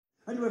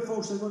Anyway,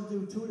 folks, I'm going to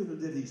do two little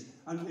ditties.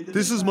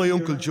 This is my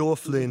Uncle Joe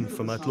Flynn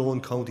from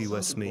Athlone, County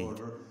Westmeath.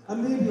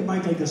 And maybe you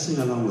might like to sing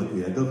along with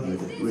me. I'd love you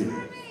to really. Is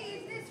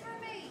this for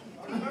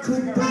me? It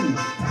could be.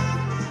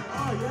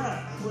 Oh,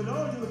 yeah. We'll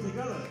all do it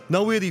together.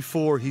 Now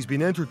 84, he's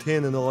been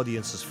entertaining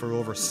audiences for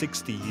over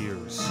 60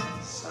 years.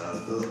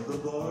 South of the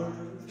border.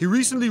 He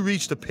recently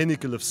reached a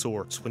pinnacle of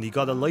sorts when he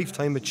got a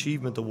Lifetime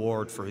Achievement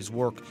Award for his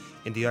work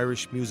in the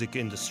Irish music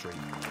industry.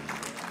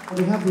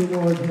 We have the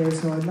award here,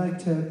 so I'd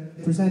like to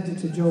present it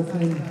to Joe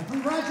Flynn.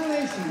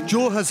 Congratulations!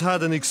 Joe has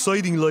had an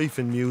exciting life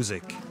in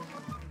music.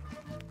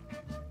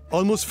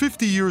 Almost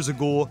 50 years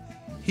ago,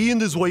 he and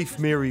his wife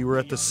Mary were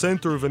at the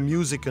centre of a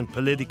music and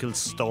political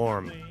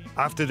storm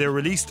after they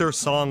released their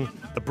song,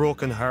 The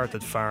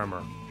Broken-Hearted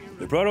Farmer.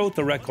 We brought out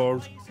the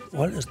record.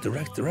 Well,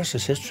 the rest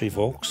is history,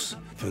 folks.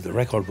 The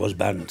record was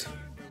banned.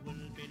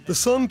 The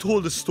song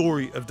told the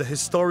story of the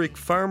historic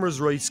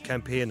farmers' rights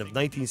campaign of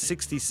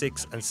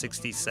 1966 and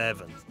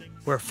 67,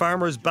 where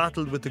farmers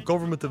battled with the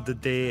government of the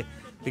day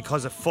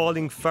because of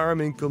falling farm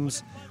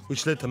incomes,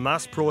 which led to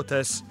mass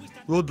protests,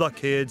 road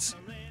blockades,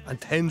 and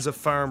tens of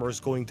farmers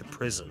going to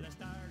prison.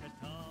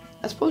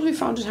 I suppose we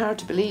found it hard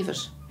to believe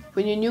it.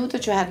 When you knew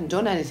that you hadn't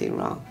done anything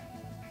wrong,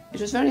 it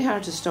was very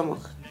hard to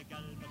stomach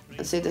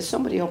and say there's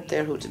somebody up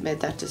there who'd made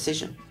that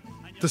decision.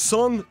 The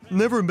song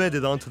never made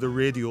it onto the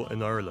radio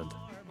in Ireland,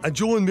 and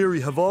Joe and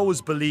Mary have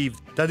always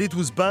believed that it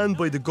was banned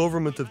by the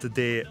government of the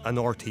day and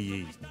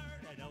RTE.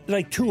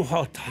 Like too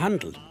hot to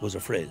handle was a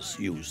phrase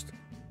used.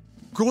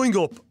 Growing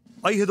up,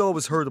 I had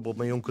always heard about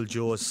my Uncle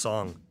Joe's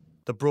song,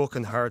 The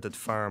Broken-Hearted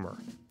Farmer.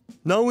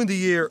 Now in the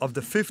year of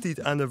the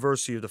 50th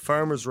anniversary of the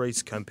Farmers'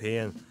 Rights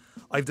campaign,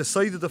 I've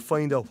decided to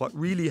find out what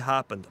really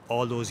happened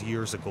all those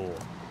years ago.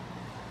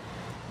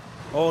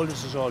 All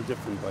this is all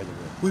different, by the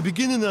way. We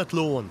begin in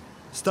Athlone,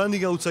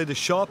 standing outside a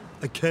shop,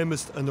 a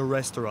chemist and a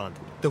restaurant.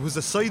 There was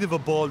a side of a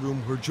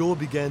ballroom where Joe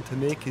began to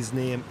make his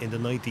name in the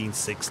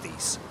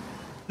 1960s.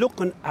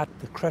 Looking at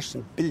the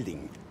Crescent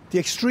building, the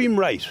extreme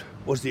right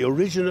was the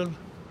original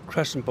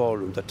Crescent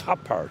Ballroom, the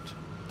top part.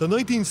 The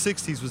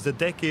 1960s was the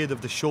decade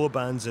of the show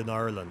bands in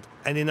Ireland,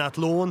 and in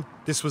Athlone,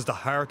 this was the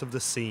heart of the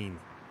scene.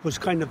 It was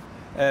kind of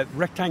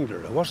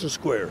rectangular, it wasn't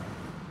square.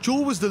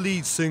 Joe was the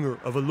lead singer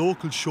of a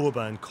local show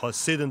band called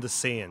Sid and the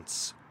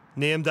Saints,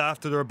 named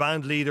after their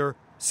band leader,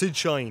 Sid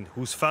Shine,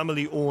 whose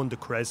family owned the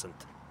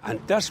Crescent. And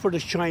that's where the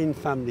Shine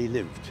family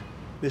lived,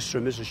 Mr.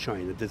 and Mrs.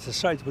 Shine. And they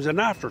decided it was an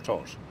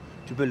afterthought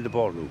to build a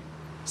ballroom.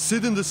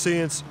 Sid and the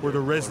Saints were the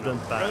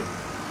resident band.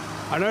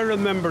 And I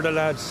remember the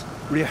lads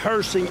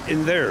rehearsing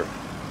in there,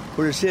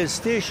 where it says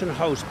Station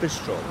House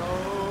Bistro.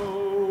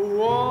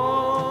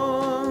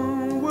 No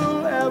one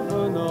will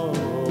ever know.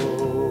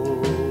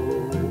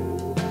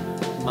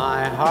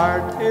 My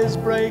heart is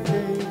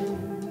breaking.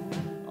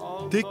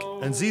 Dick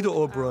and Zita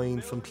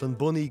O'Brien from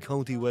Clonbunny,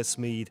 County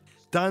Westmeath,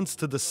 danced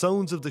to the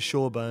sounds of the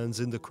show bands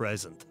in the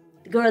Crescent.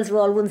 The girls were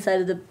all one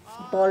side of the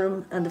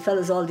ballroom and the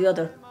fellas all the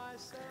other.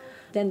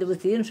 Then there was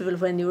the interval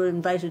when you were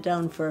invited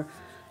down for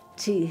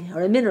tea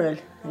or a mineral.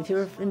 If you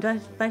were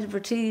invited for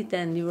tea,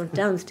 then you were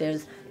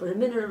downstairs. But a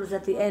mineral was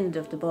at the end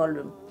of the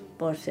ballroom.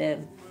 But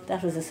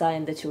that was a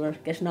sign that you were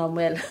getting on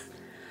well.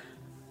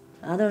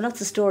 There are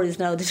lots of stories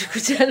now that you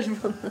could tell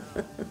from.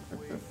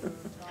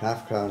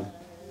 Half crown.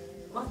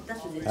 What?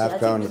 That was it. Half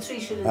crown.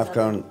 Half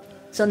crown.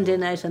 Sunday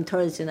night and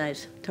Thursday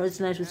night.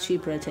 Thursday night was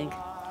cheaper, I think.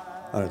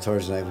 On a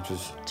Thursday night, which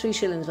was 3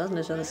 shillings, wasn't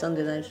it, on a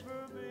Sunday night?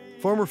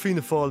 Former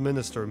Fianna Fáil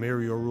minister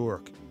Mary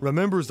O'Rourke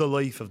remembers the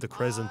life of the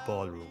Crescent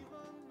Ballroom.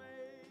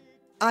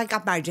 I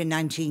got married in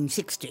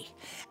 1960,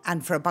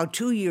 and for about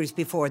 2 years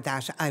before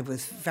that I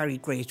was very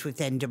great with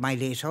Enda, my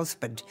late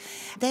husband.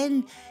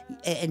 Then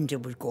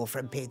Enda would go over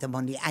and pay the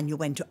money, and you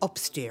went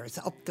upstairs.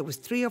 There was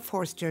 3 or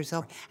 4 stairs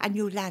up, and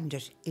you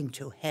landed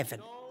into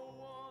heaven.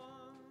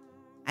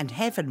 And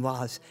heaven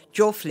was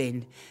Joe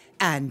Flynn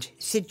and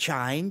Sid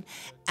Shine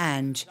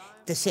and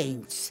the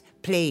Saints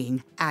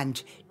playing,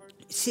 and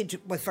Sid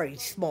was very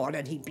small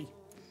and he'd be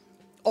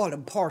all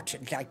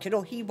important, like, you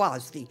know, he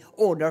was the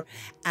owner,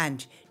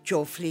 and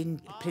Joe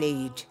Flynn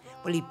played,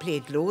 well, he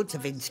played loads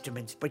of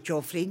instruments, but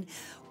Joe Flynn,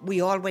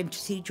 we all went to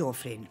see Joe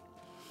Flynn.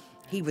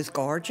 He was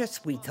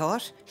gorgeous, we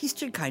thought. He's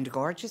still kind of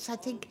gorgeous, I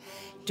think.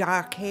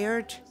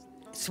 Dark-haired,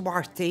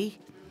 swarthy.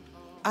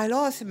 I'll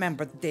always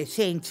remember the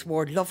Saints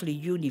wore lovely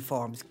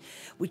uniforms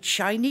with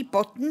shiny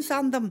buttons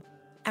on them,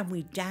 and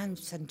we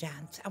danced and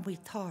danced, and we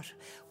thought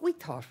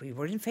we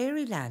were in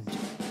fairyland.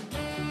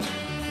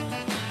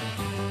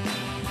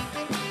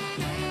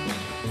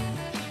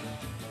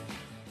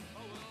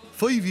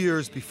 5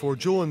 years before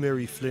Joe and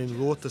Mary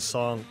Flynn wrote the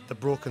song The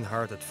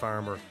Broken-Hearted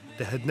Farmer,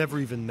 they had never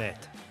even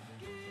met.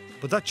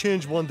 But that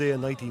changed one day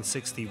in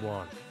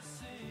 1961.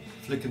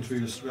 Flicking through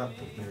your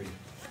scrapbook, Mary.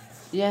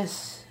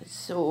 Yes, it's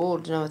so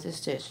old now at this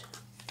stage.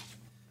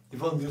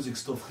 You've all music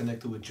stuff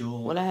connected with Joe.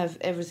 Well, I have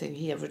everything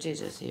he ever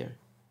did is here.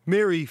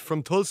 Mary,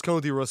 from Tulls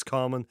County,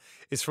 Roscommon,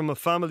 is from a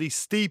family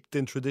steeped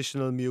in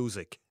traditional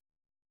music.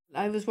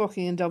 I was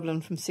working in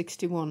Dublin from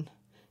 61,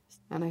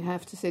 and I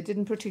have to say,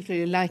 didn't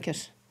particularly like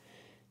it.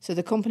 So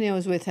the company I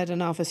was with had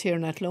an office here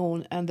in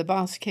Athlone, and the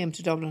boss came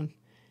to Dublin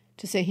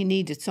to say he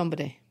needed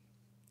somebody.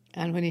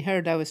 And when he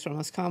heard I was from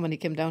Roscommon, he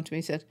came down to me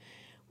and said,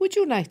 "Would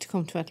you like to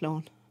come to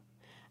Athlone?"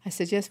 I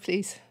said, "Yes,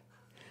 please."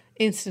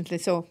 Instantly.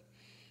 So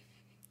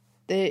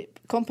the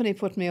company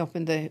put me up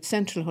in the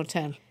Central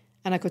Hotel,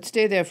 and I could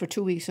stay there for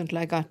 2 weeks until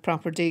I got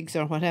proper digs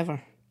or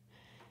whatever.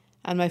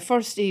 And my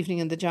first evening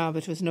in the job,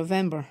 it was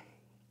November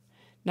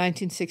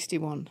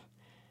 1961.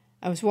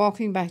 I was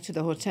walking back to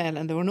the hotel,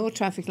 and there were no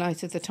traffic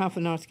lights at the top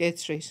of Northgate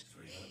Street.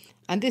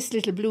 And this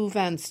little blue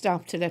van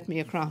stopped to let me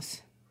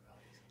across.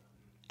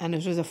 And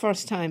it was the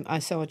first time I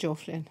saw Joe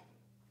Flynn.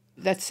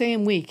 That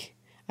same week,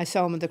 I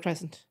saw him in the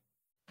Crescent.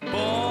 Born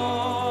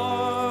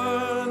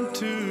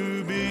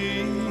to be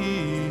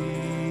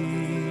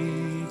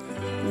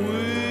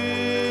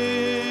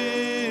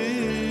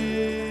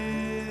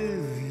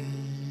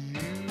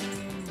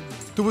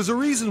There was a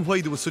reason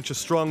why there was such a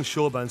strong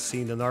showband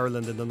scene in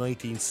Ireland in the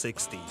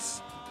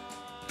 1960s.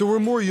 There were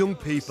more young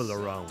people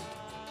around.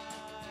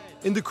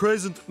 In the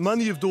Crescent,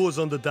 many of those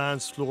on the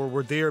dance floor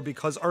were there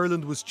because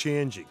Ireland was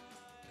changing.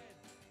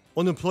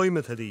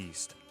 Unemployment had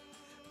eased.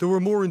 There were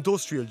more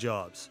industrial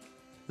jobs,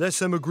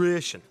 less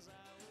emigration,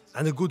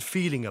 and a good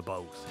feeling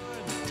about.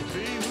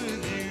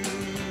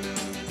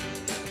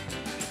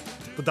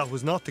 But that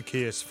was not the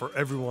case for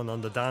everyone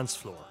on the dance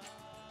floor.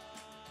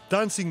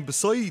 Dancing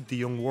beside the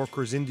young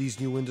workers in these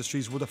new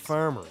industries were the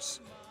farmers.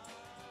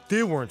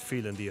 They weren't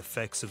feeling the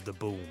effects of the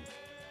boom.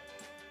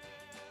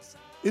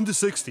 In the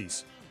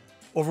 60s,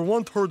 over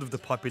 1/3 of the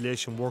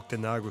population worked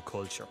in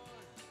agriculture.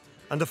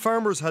 And the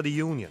farmers had a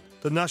union,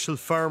 the National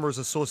Farmers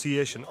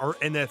Association, or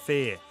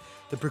NFA,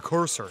 the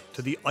precursor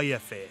to the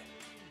IFA.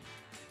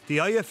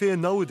 The IFA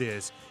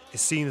nowadays is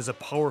seen as a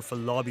powerful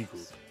lobby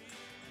group.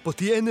 But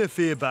the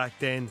NFA back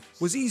then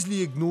was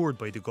easily ignored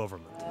by the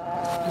government.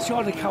 It's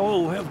all the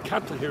cow, we have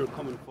cattle here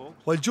coming, folks.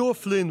 While Joe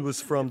Flynn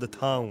was from the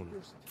town,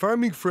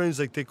 farming friends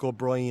like Dick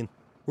O'Brien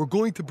were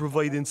going to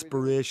provide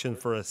inspiration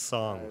for a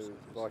song.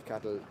 I bought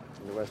cattle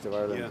in the west of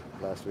Ireland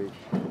last week.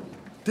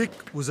 Dick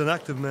was an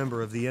active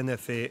member of the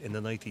NFA in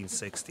the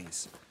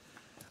 1960s,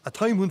 a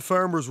time when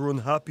farmers were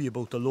unhappy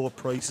about the low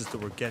prices they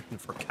were getting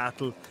for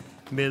cattle,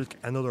 milk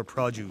and other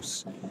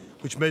produce,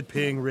 which made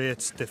paying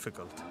rates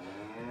difficult.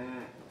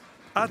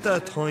 At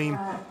that time,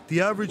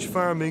 the average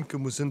farm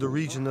income was in the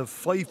region of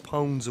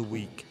 £5 a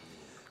week,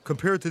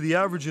 compared to the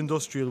average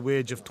industrial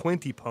wage of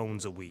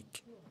 £20 a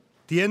week.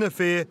 The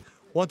NFA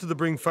wanted to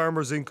bring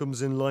farmers'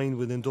 incomes in line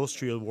with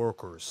industrial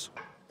workers.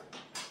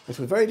 It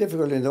was very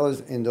difficult in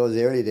those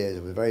early days.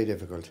 It was very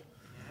difficult.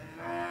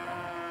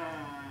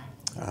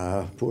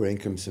 Poor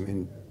incomes,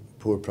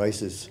 poor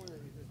prices,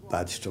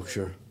 bad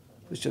structure.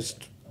 It was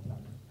just,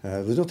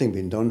 there was nothing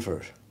being done for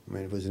it.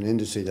 It was an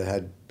industry that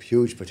had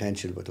huge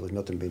potential, but there was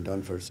nothing being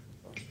done for it.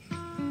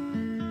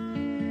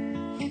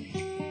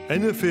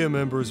 NFA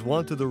members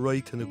wanted the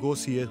right to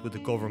negotiate with the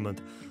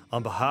government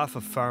on behalf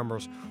of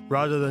farmers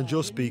rather than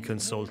just be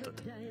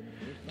consulted.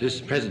 This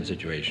present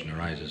situation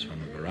arises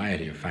from a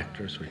variety of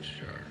factors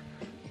which are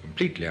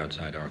completely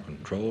outside our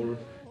control.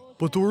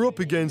 But they were up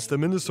against the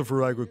Minister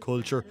for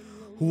Agriculture,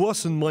 who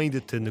wasn't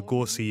minded to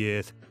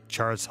negotiate,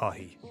 Charles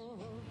Haughey.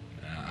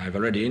 I've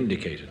already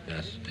indicated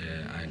that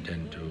I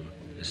intend to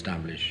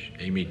establish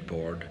a meat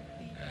board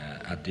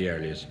at the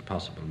earliest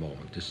possible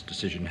moment. This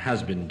decision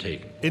has been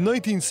taken. In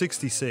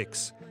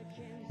 1966,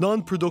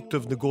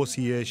 non-productive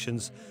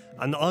negotiations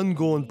and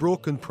ongoing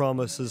broken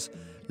promises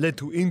led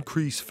to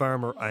increased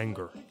farmer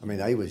anger.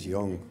 I was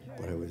young,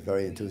 but I was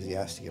very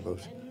enthusiastic about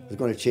it. I was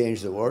going to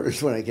change the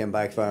world when I came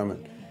back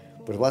farming,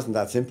 but it wasn't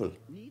that simple.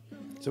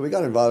 So we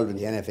got involved in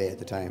the NFA at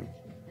the time.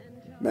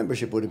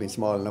 Membership would have been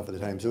small enough at the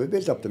time, so we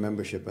built up the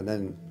membership, and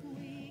then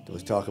there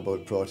was talk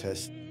about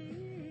protests.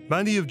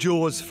 Many of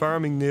Joe's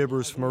farming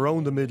neighbours from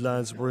around the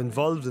Midlands were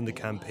involved in the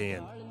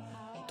campaign,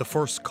 the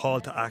first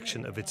call to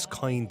action of its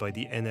kind by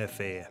the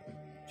NFA.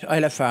 I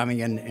left farming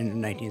in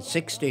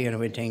 1960 and I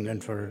went to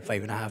England for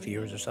 5.5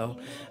 years or so,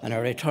 and I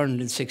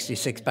returned in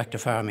 66 back to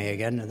farming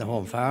again at the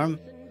home farm.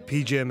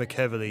 PJ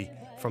McKevely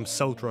from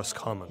South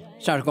Roscommon.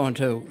 Started going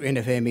to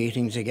NFA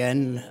meetings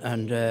again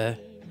and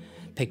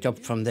picked up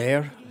from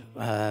there.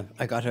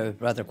 I got a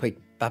rather quick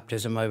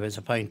baptism. I was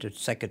appointed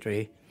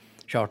secretary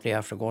shortly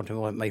after going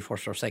to my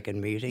first or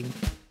second meeting.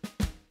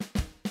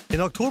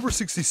 In October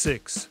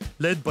 66,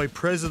 led by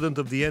President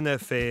of the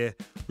NFA,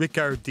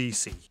 Rickard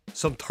Deasy,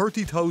 some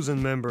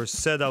 30,000 members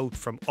set out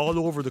from all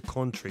over the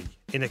country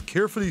in a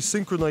carefully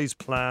synchronised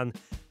plan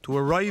to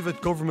arrive at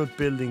government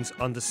buildings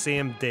on the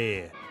same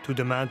day to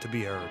demand to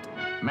be heard.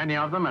 Many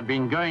of them had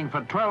been going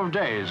for 12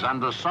 days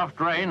under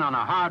soft rain on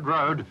a hard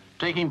road,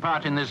 taking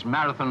part in this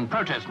marathon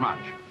protest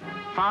march.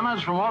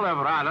 Farmers from all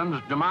over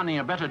Ireland demanding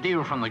a better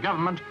deal from the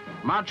government,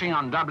 marching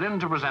on Dublin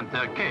to present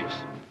their case.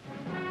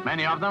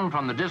 Many of them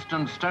from the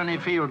distant stony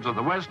fields of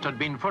the west had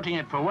been footing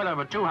it for well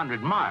over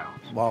 200 miles.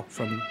 Walked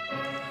from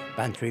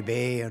Bantry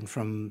Bay and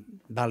from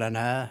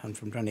Ballina and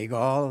from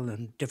Donegal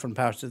and different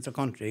parts of the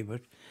country,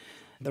 but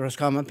the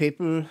Roscommon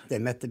people, they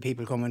met the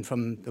people coming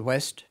from the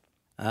west,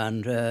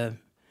 and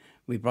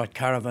We brought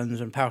caravans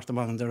and parked them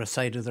on the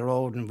side of the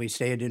road, and we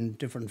stayed in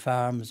different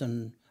farms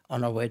and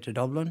on our way to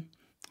Dublin.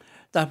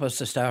 That was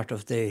the start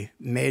of the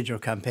major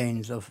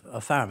campaigns of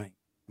farming.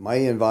 My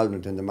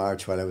involvement in the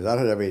march, while I was at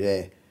it every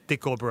day,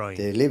 Dick O'Brien.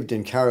 They lived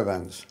in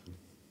caravans.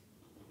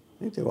 I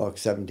think they walked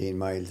 17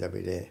 miles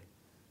every day.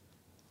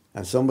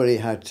 And somebody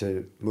had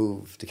to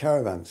move the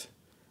caravans.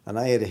 And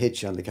I had a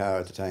hitch on the car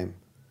at the time.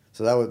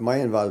 So that was my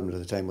involvement at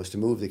the time, was to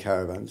move the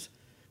caravans,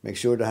 make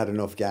sure they had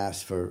enough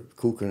gas for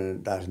cooking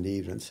and that in the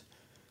evenings,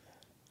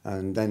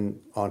 and then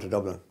on to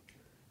Dublin.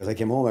 Because I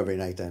came home every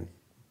night then.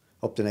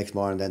 Up the next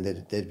morning,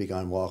 then they'd be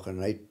gone walking,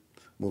 and I'd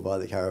move all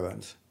the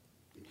caravans.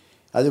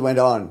 As it went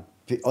on,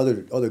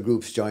 other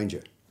groups joined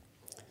you.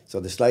 So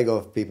the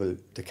Sligo people,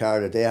 the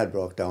car that they had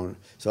broke down,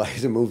 so I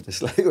had to move the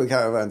Sligo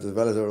caravans as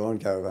well as our own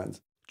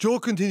caravans. Joe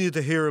continued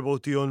to hear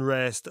about the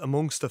unrest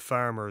amongst the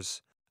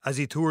farmers as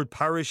he toured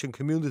parish and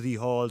community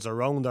halls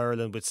around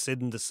Ireland with Sid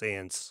and the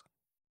Saints.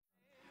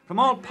 From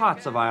all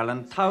parts of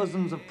Ireland,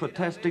 thousands of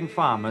protesting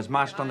farmers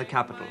marched on the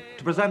capital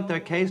to present their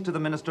case to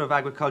the Minister of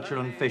Agriculture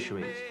and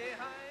Fisheries.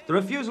 The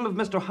refusal of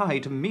Mr.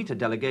 Haughey to meet a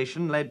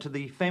delegation led to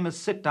the famous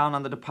sit-down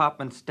on the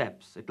department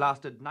steps. It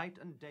lasted night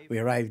and day. We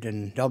arrived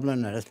in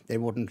Dublin and they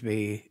wouldn't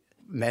be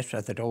met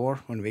at the door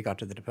when we got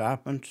to the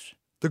department.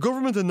 The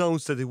government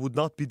announced that it would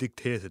not be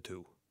dictated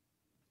to.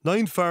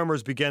 9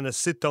 farmers began a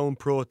sit-down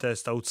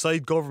protest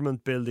outside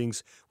government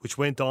buildings which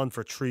went on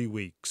for 3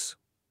 weeks.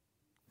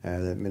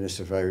 The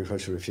Minister for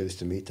Agriculture refused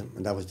to meet them,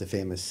 and that was the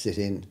famous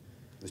sit-in.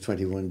 It was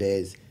 21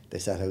 days. They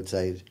sat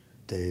outside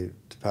the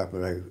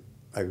Department of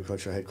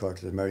Agriculture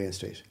headquarters at Merrion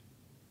Street.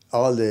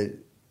 All the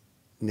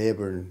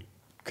neighbouring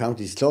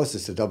counties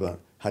closest to Dublin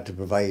had to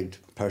provide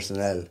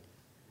personnel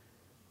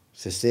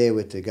to stay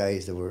with the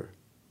guys that were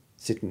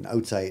sitting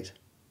outside.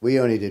 We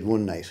only did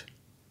one night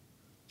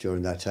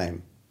during that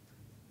time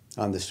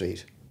on the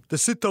street. The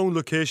sit-down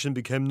location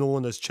became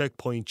known as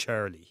Checkpoint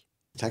Charlie.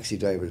 Taxi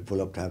drivers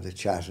pull up to have the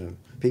chat and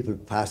people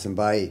passing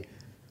by.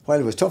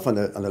 While it was tough on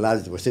the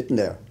lads that were sitting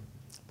there,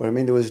 but I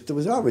mean there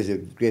was always a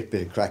great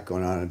bit of crack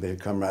going on, a bit of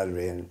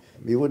camaraderie, and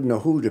you wouldn't know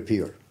who'd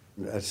appear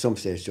at some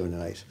stage during the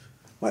night.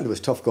 While it was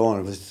tough going,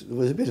 it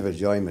was a bit of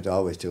enjoyment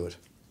always to it.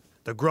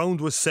 The ground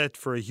was set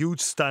for a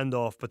huge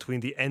standoff between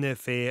the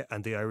NFA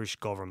and the Irish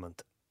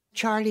government.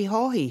 Charlie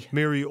Haughey.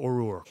 Mary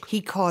O'Rourke. He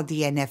called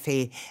the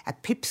NFA a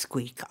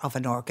pipsqueak of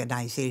an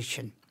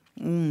organisation.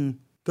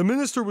 The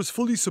minister was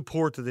fully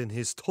supported in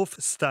his tough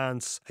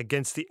stance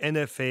against the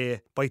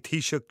NFA by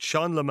Taoiseach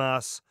Sean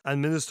Lemass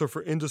and Minister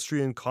for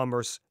Industry and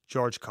Commerce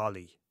George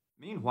Colley.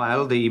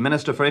 Meanwhile, the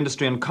Minister for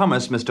Industry and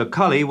Commerce, Mr.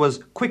 Colley,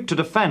 was quick to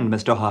defend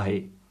Mr.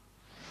 Haughey.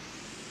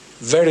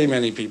 Very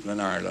many people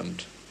in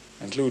Ireland,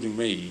 including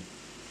me,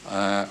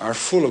 are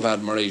full of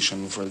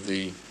admiration for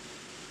the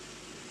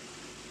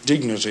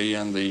dignity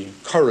and the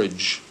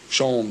courage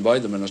shown by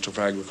the Minister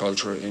for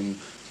Agriculture in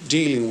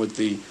dealing with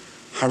the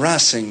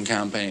harassing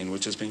campaign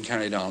which has been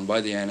carried on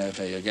by the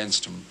NFA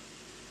against him.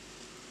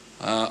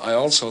 I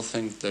also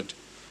think that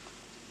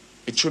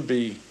it should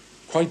be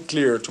quite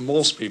clear to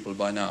most people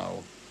by now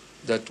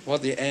that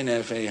what the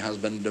NFA has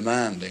been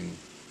demanding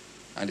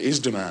and is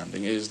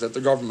demanding is that the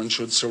government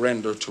should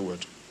surrender to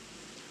it.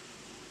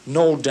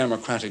 No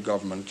democratic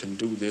government can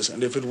do this,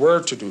 and if it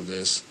were to do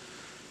this,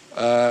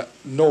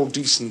 no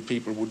decent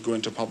people would go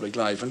into public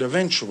life, and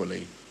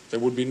eventually there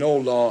would be no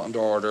law and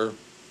order,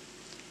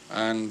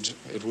 and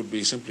it would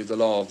be simply the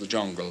law of the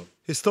jungle.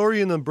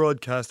 Historian and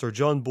broadcaster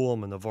John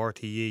Bowman of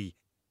RTE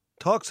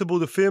talks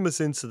about a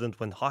famous incident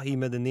when Haughey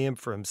made a name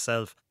for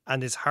himself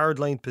and his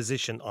hardline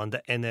position on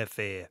the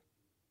NFA.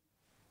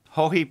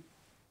 Haughey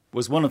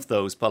was one of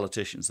those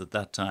politicians at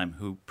that time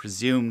who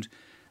presumed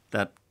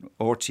that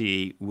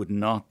RTE would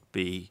not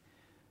be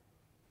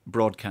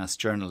broadcast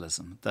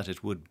journalism, that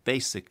it would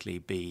basically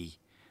be,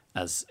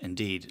 as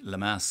indeed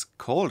Lemass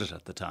called it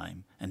at the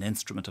time, an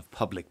instrument of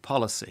public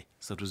policy.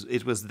 So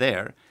it was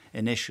there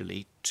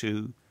initially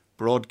to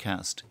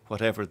broadcast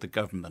whatever the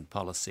government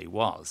policy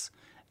was,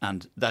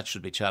 and that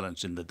should be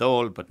challenged in the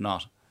Dáil, but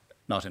not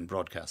in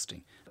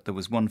broadcasting. There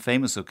was one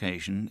famous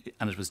occasion,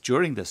 and it was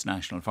during this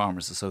National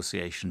Farmers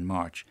Association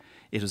march.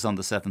 It was on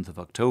the 7th of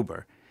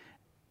October,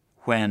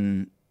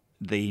 when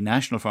the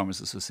National Farmers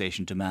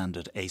Association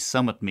demanded a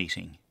summit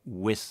meeting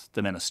with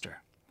the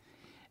minister.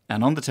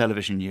 And on the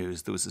television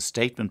news, there was a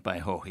statement by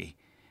Haughey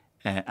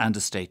and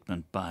a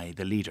statement by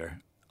the leader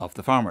of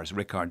the farmers,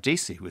 Ricard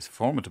Deasy, who was a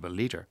formidable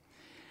leader.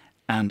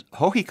 And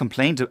Haughey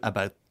complained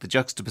about the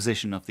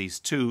juxtaposition of these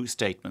two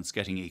statements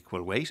getting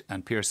equal weight,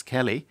 and Pierce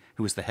Kelly,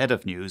 who was the head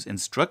of news,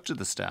 instructed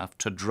the staff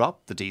to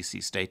drop the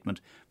Deasy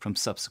statement from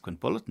subsequent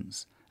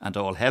bulletins. And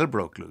all hell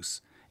broke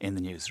loose in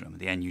the newsroom.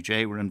 The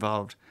NUJ were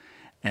involved,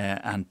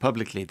 and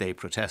publicly they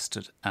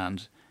protested,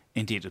 and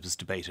indeed it was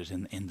debated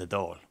in the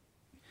Dáil.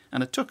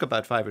 And it took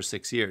about 5 or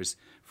 6 years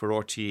for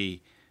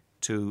RTE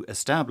to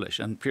establish,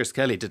 and Pierce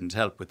Kelly didn't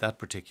help with that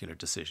particular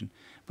decision,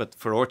 but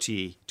for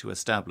RTE to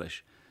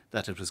establish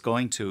that it was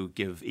going to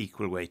give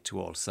equal weight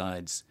to all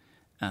sides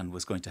and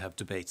was going to have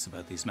debates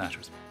about these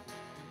matters.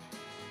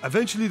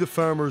 Eventually the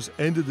farmers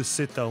ended the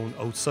sit-down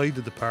outside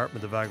the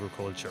Department of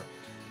Agriculture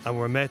and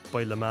were met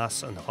by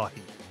Lemass and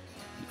Haughey.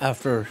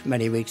 After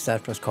many weeks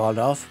that was called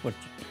off, but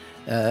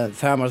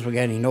farmers were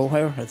getting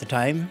nowhere at the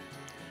time.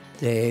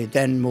 They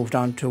then moved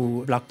on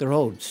to block the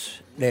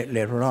roads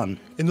later on.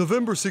 In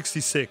November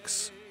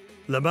 66,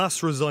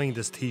 Lemass resigned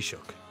as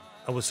Taoiseach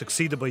and was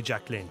succeeded by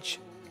Jack Lynch.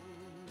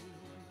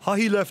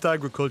 Haughey left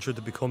agriculture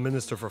to become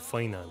Minister for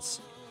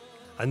Finance,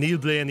 and Neil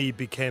Blaney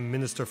became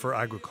Minister for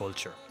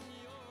Agriculture.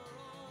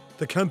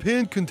 The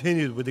campaign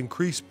continued with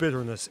increased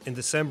bitterness in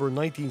December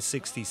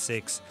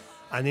 1966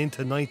 and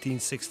into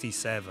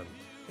 1967,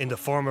 in the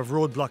form of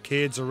road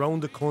blockades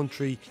around the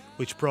country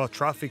which brought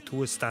traffic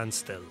to a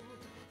standstill.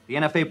 The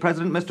NFA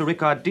president, Mr.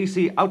 Rickard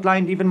Deasy,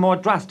 outlined even more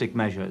drastic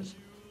measures.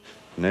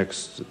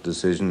 Next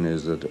decision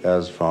is that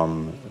as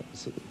from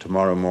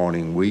tomorrow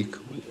morning week,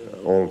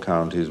 all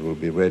counties will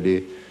be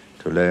ready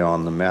to lay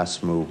on the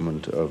mass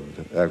movement of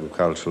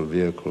agricultural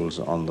vehicles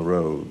on the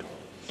road,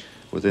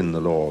 within the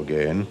law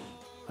again.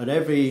 And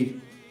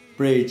every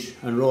bridge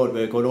and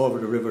roadway going over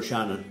the River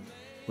Shannon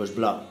was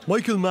blocked.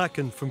 Michael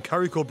Mackin from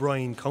Carrick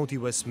O'Brien, County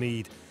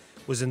Westmeath,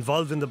 was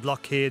involved in the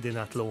blockade in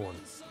Athlone.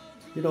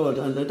 You know,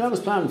 and that was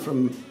planned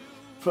from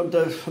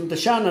the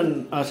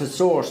Shannon at its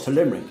source to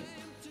Limerick.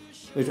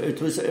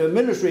 It was a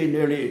military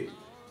nearly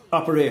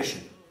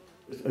operation.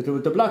 They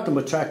blocked them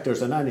with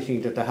tractors and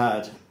anything that they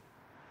had.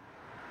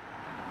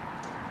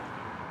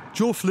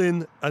 Joe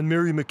Flynn and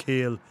Mary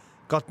McHale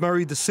got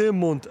married the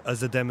same month as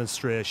the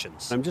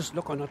demonstrations. I'm just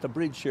looking at the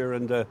bridge here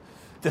and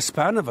the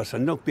span of it,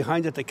 and look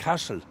behind it, the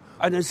castle.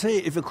 And I say,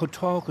 if it could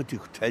talk, it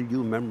could tell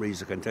you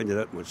memories. I can tell you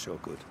that much, so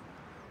good.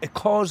 It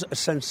caused a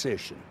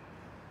sensation,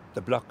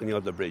 the blocking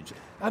of the bridge.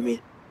 I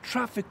mean,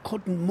 traffic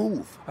couldn't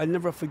move. I'll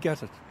never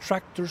forget it.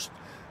 Tractors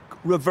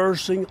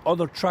reversing,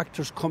 other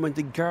tractors coming.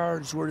 The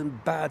guards were in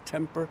bad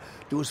temper.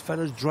 There was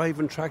fellas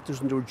driving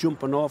tractors and they were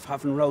jumping off,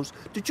 having rows.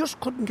 They just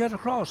couldn't get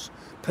across.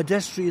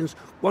 Pedestrians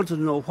wanted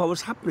to know what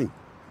was happening.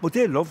 But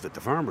they loved it.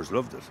 The farmers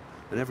loved it.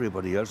 And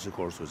everybody else, of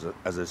course, was,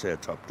 as I say,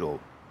 top dog.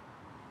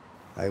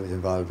 I was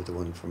involved with the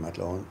one from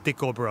Athlone.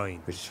 Dick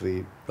O'Brien. Which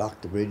we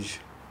blocked the bridge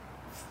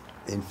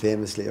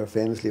infamously, or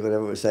famously,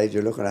 whatever side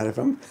you're looking at it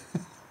from.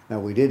 Now,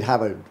 we did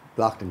have it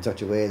blocked in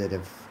such a way that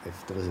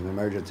if there was an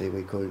emergency,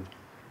 we could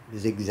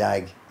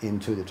zigzag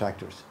into the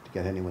tractors to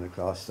get anyone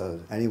across.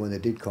 So anyone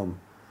that did come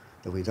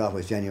that we thought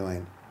was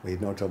genuine, we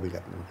had no trouble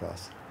getting them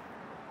across.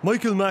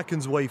 Michael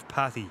Mackin's wife,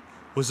 Patty,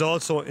 was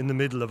also in the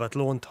middle of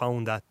Athlone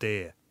town that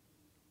day.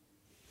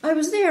 I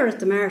was there at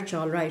the march,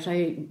 all right.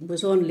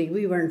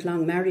 We weren't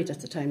long married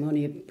at the time,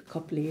 only a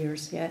couple of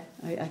years, yeah.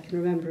 I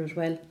can remember it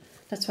well.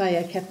 That's why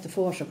I kept the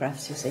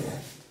photographs, you see.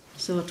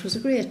 So it was a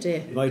great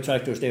day. My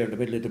tractor's there in the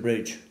middle of the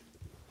bridge.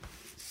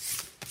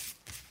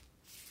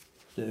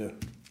 There.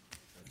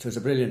 It was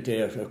a brilliant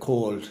day,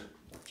 cold.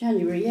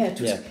 January, yeah.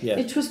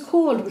 It was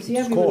cold, but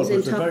everyone cold, was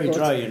in top very coat.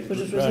 dry. But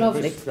it was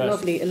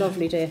a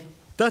lovely day.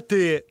 That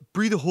day,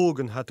 Breda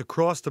Hogan had to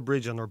cross the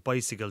bridge on her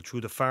bicycle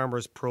through the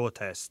farmers'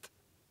 protest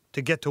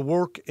to get to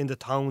work in the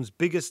town's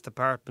biggest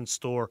department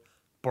store,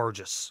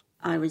 Burgess.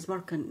 I was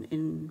working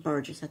in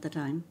Burgess at the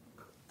time.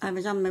 I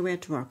was on my way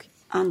to work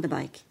on the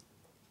bike.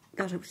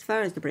 Got as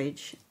far as the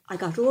bridge. I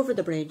got over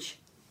the bridge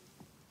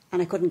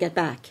and I couldn't get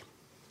back.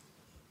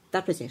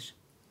 That was it.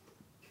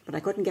 But I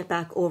couldn't get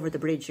back over the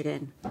bridge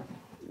again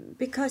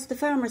because the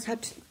farmers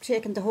had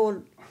taken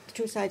the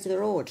two sides of the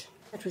road.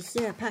 It was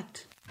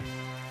packed.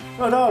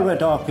 Well, it all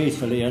went off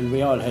peacefully and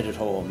we all headed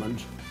home,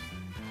 and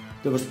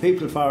there was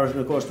people for it and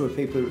of course there were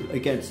people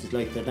against it,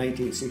 like the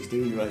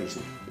 1916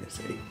 rising, you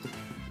see.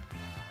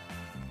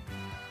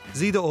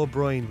 Zita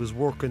O'Brien was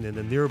working in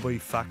a nearby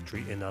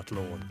factory in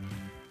Athlone.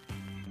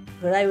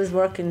 Where I was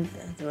working,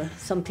 there were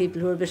some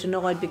people who were a bit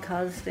annoyed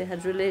because they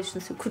had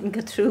relations who couldn't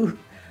get through,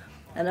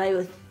 and I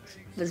was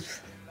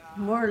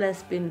more or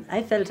less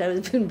I felt I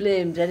was being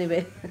blamed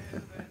anyway.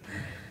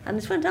 And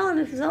it went on.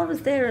 It was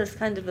always there as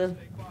kind of a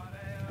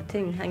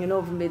thing hanging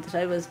over me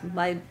that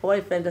my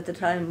boyfriend at the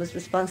time was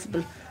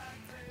responsible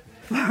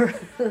for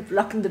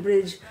blocking the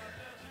bridge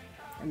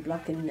and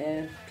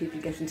blocking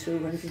people getting through,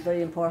 and it was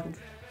very important.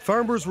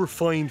 Farmers were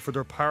fined for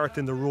their part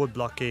in the road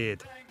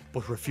blockade,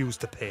 but refused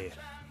to pay.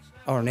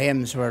 Our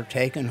names were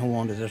taken, who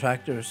owned the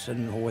tractors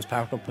and who was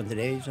parked up on the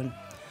days, and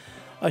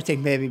I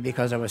think maybe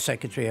because I was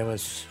secretary I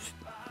was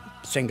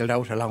singled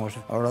out along with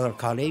our other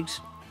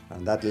colleagues.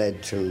 And that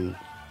led to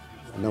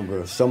a number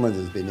of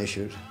summonses being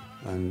issued,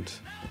 and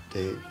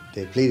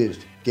they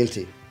pleaded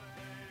guilty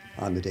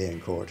on the day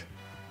in court,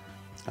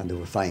 and they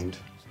were fined,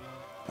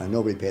 and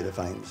nobody paid the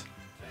fines,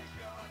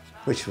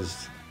 which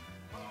was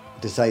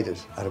decided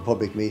at a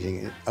public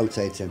meeting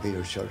outside St.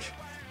 Peter's Church,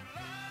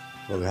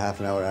 about half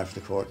an hour after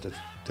the court, that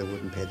they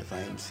wouldn't pay the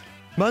fines.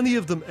 Many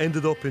of them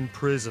ended up in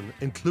prison,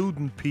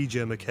 including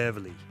PJ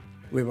McEvely.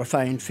 We were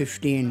fined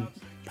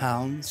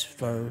 £15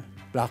 for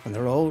blocking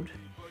the road.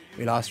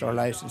 We lost our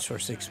licence for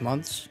 6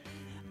 months,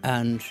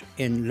 and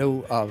in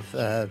lieu of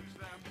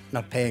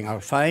not paying our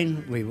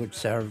fine, we would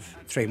serve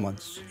 3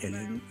 months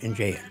in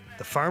jail.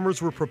 The farmers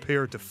were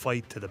prepared to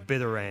fight to the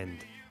bitter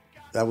end.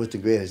 That was the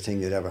greatest thing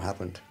that ever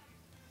happened,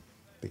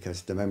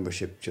 because the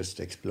membership just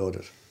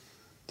exploded.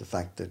 the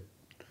fact that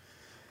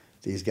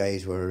these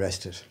guys were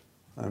arrested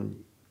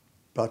and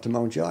brought to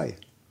Mountjoy,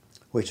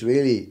 which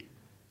really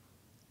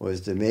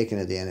was the making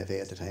of the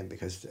NFA at the time,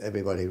 because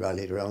everybody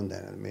rallied around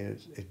then. I mean,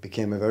 it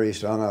became a very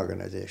strong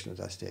organisation at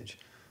that stage.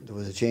 There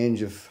was a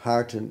change of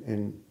heart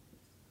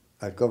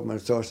at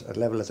government source at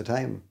level at the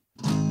time.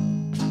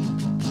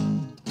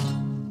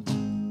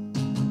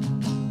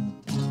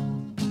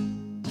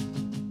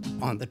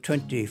 On the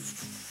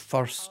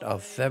 21st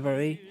of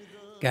February,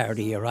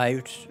 Gardaí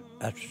arrived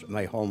at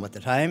my home at the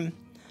time,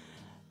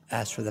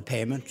 asked for the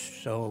payment,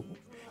 so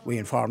we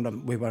informed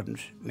him we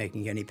weren't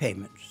making any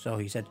payment. So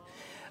he said,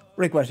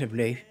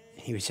 regrettably,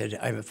 he said,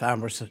 I'm a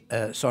farmer's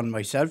son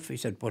myself. He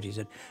said,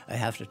 I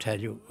have to tell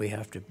you, we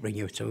have to bring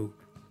you to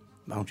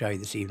Mountjoy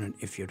this evening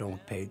if you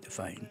don't pay the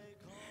fine.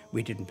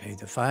 We didn't pay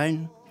the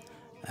fine,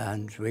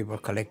 and we were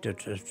collected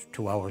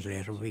 2 hours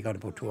later. We got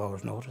about 2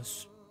 hours'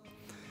 notice.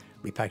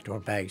 We packed our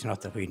bags,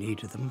 not that we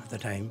needed them at the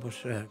time, but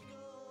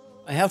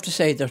I have to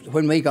say that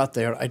when we got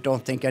there, I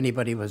don't think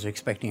anybody was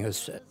expecting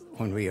us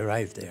when we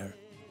arrived there.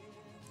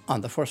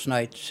 On the first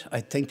night,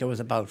 I think there was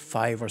about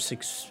 5 or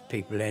 6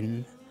 people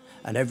in,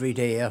 and every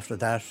day after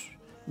that,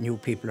 new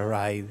people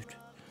arrived,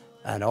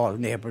 and all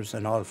neighbours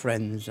and all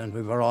friends, and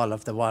we were all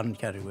of the one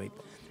category.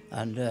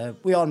 And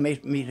we all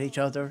meet each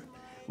other.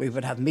 We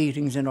would have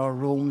meetings in our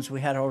rooms.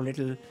 We had our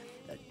little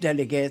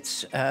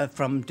delegates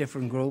from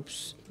different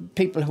groups.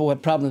 People who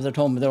had problems at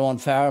home with their own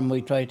farm,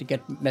 we tried to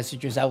get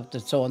messages out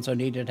that so-and-so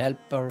needed help,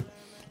 or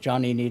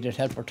Johnny needed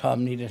help, or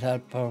Tom needed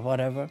help, or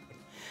whatever.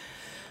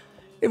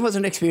 It was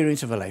an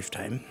experience of a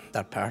lifetime,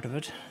 that part of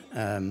it.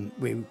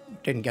 We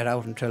didn't get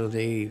out until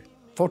the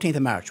 14th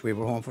of March. We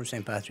were home for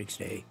St. Patrick's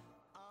Day.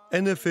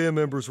 NFA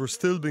members were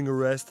still being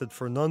arrested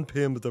for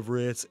non-payment of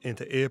rates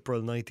into April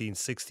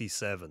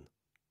 1967.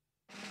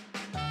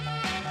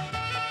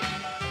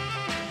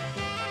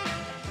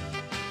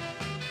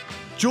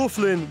 Joe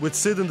Flynn with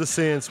Sid and the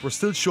Saints were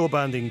still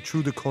showbanding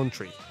through the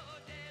country.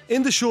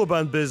 In the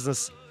showband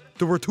business,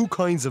 there were 2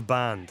 kinds of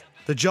band: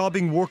 the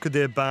jobbing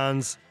workaday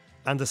bands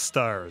and the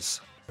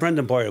stars.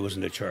 Brendan Boyer was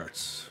in the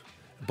charts.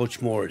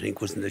 Butch Moore, I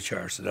think, was in the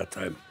charts at that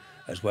time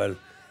as well.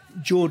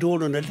 Joe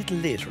Dolan a little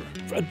later.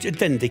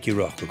 Then Dickie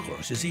Rock, of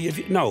course. You see, if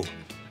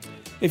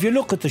you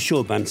look at the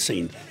showband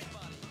scene,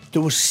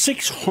 there were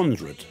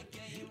 600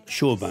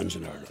 showbands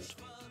in Ireland.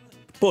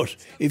 But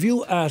if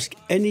you ask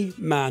any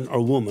man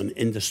or woman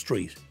in the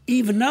street,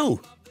 even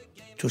now,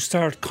 to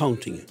start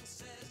counting,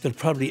 they'll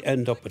probably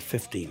end up at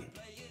 15.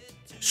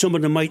 Some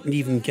of them mightn't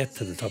even get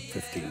to the top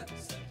 15.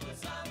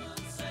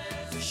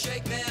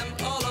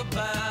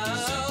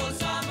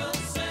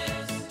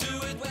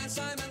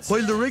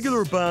 While the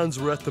regular bands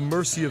were at the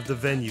mercy of the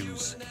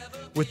venues,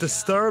 with the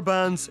star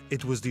bands,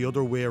 it was the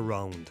other way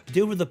around.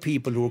 They were the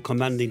people who were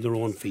commanding their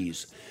own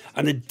fees.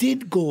 And it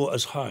did go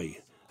as high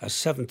as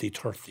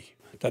 70-30.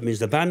 That means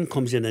the band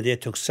comes in and they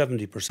took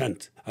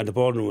 70%, and the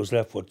ballroom was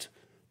left with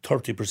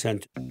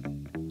 30%.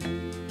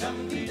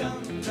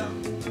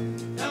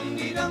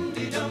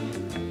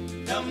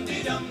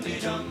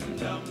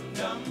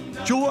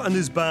 Joe and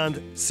his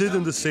band, Sid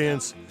and the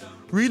Saints,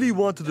 really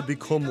wanted to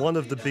become one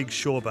of the big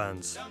show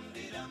bands.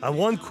 And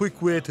one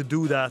quick way to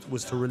do that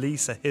was to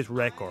release a hit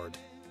record.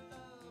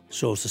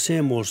 So it's the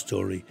same old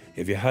story.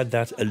 If you had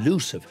that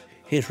elusive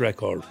hit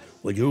record,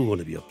 well, you were going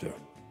to be up there.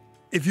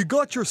 If you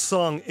got your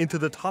song into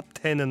the top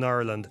 10 in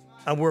Ireland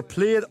and were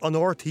played on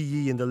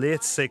RTE in the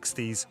late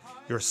 60s,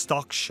 your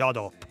stock shot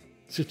up.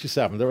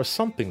 67, there was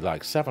something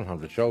like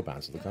 700 show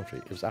bands in the country.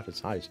 It was at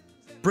its height.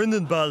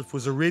 Brendan Balfe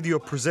was a radio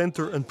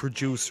presenter and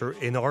producer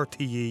in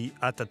RTE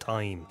at the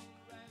time.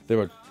 They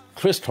were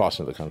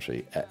crisscrossing the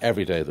country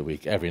every day of the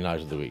week, every night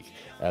of the week.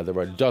 There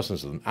were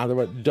dozens of them, and there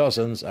were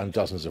dozens and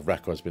dozens of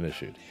records being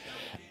issued.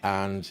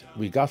 And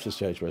we got to the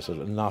stage where I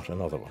said, not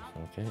another one,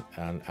 okay?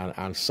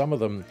 And some of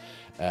them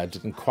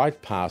didn't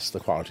quite pass the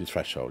quality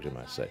threshold, you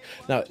might say.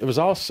 Now, it was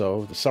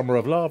also the Summer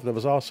of Love. There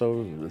was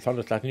also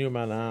Thunderclap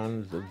Newman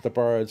and the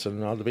Byrds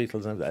and all the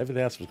Beatles and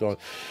everything else was going.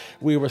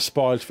 We were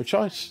spoiled for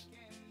choice.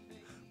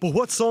 But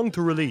what song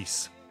to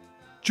release?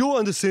 Joe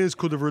and the Saints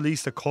could have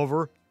released a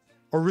cover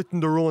or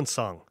written their own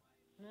song.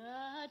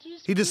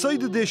 He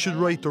decided they should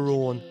write their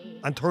own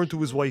and turned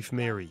to his wife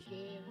Mary.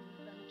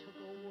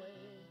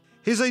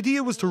 His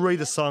idea was to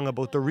write a song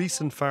about the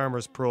recent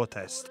farmers'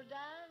 protest.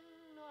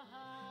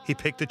 He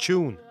picked a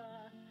tune,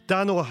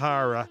 Dan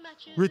O'Hara,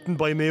 written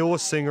by Mayo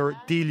singer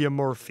Delia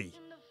Murphy,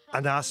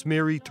 and asked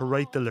Mary to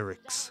write the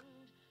lyrics.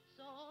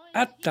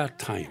 At that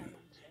time,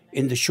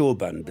 in the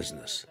showband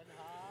business,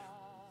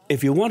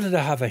 if you wanted to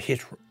have a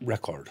hit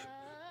record,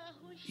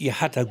 you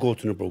had to go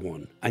to number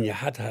one, and you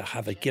had to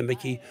have a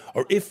gimmicky,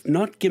 or if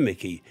not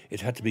gimmicky,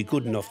 it had to be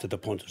good enough that the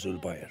punters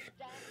would buy it.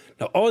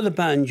 Now, all the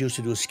band used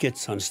to do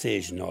skits on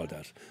stage and all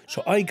that.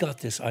 So I got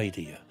this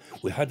idea.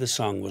 We had the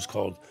song was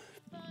called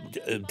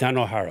Dan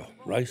O'Hara,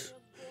 right?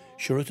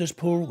 Sure it is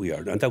poor we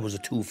are. And that was a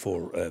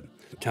 2/4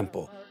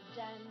 tempo.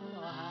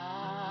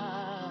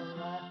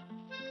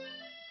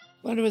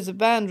 Well, there was a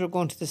band who were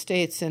going to the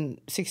States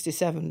in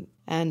 67,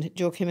 And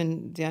Joe came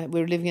in, we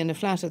were living in a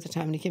flat at the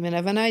time, and he came in, I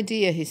have an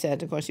idea, he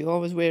said. Of course, you're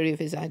always wary of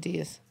his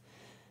ideas.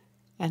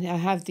 And I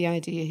have the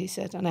idea, he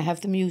said, and I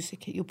have the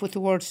music. You put the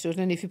words to it,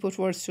 and if you put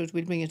words to it,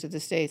 we'll bring it to the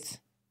States.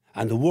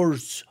 And the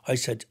words, I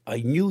said,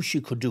 I knew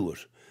she could do it.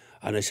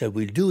 And I said,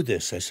 we'll do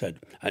this, I said.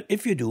 And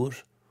if you do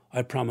it,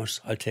 I promise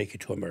I'll take you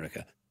to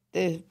America.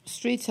 The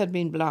streets had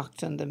been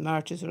blocked and the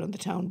marches around the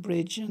town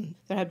bridge, and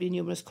there had been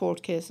numerous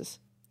court cases.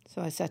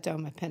 So I sat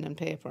down my pen and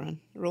paper and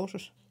wrote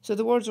it. So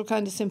the words were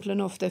kind of simple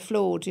enough. They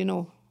flowed, you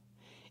know,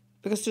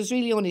 because there's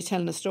really only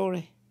telling a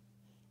story.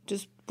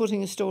 Just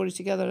putting a story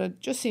together, it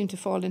just seemed to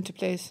fall into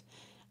place.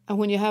 And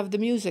when you have the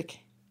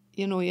music,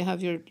 you know, you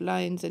have your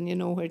lines and you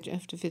know where you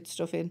have to fit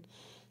stuff in.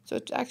 So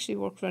it actually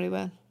worked very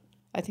well.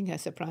 I think I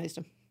surprised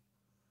him.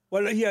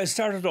 Well, yeah, I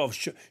started off,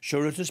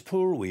 sure it is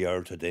poor we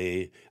are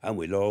today, and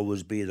we'll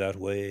always be that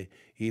way,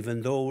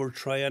 even though we're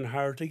trying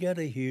hard to get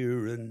a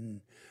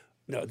hearing.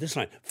 Now, this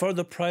line, for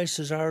the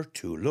prices are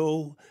too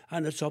low,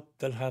 and it's up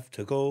they'll have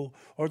to go,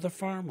 or the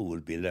farmer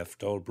will be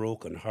left all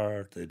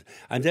broken-hearted.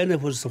 And then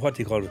it was what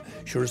they call it,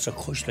 sure, it's a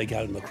cush le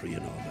gal macree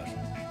and all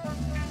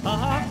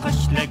that.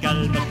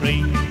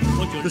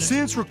 The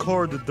Saints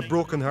recorded The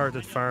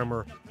Broken-Hearted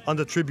Farmer on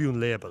the Tribune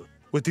label,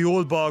 with The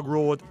Old Bog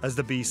Road as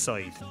the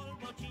B-side.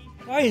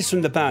 Guys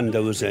from the band I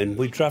was in,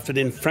 we drafted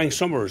in Frank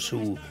Summers,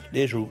 who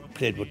later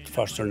played with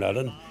Foster and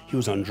Allen. He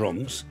was on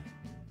drums.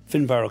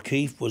 Finbar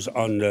O'Keefe was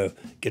on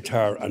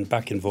guitar and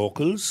backing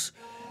vocals.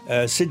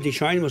 Sidney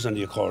Shine was on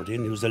the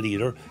accordion, he was the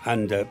leader.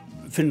 And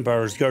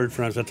Finbar's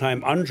girlfriend at the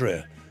time,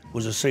 Andrea,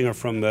 was a singer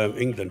from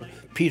England.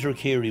 Peter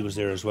Carey was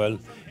there as well.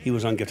 He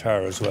was on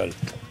guitar as well.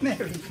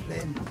 Mary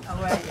Flynn,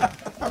 how are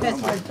you?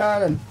 That's my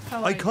darling.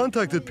 I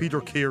contacted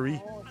Peter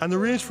Carey and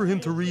arranged for him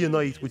to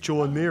reunite with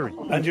Joe and Mary.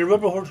 And do you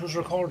remember where it was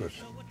recorded?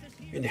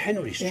 In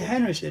Henry Street. In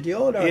Henry Street, the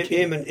old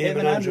Eamon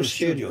Andrews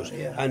Studios. Studios.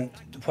 Yeah. And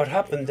what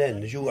happened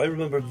then, I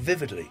remember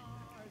vividly,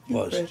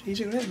 was... He's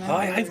a great man.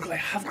 I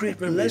have great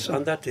memories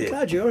on that day.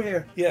 Glad you're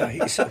here. Yeah,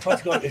 he said,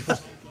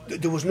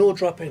 there was no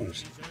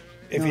drop-ins.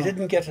 If you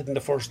didn't get it in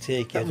the first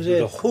take, you had to do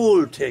the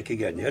whole take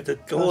again. You had to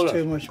the whole.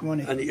 Too much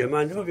money. And your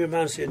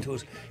man saying to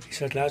us, he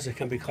said, lads, it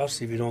can be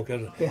costly if you don't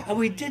get it. Yeah. And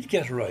we did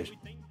get it right.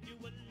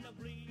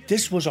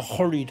 This was a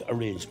hurried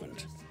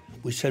arrangement.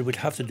 We said we'd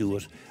have to do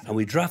it, and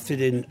we drafted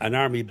in an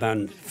army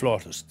band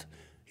flautist.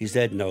 He's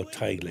dead now,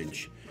 Tig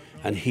Lynch.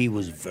 And he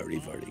was very,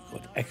 very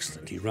good.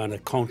 Excellent. He ran a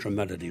counter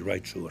melody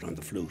right through it on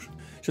the flute.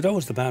 So that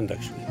was the band,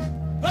 actually.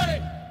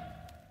 Hey!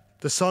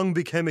 The song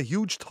became a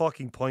huge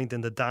talking point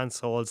in the dance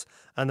halls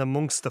and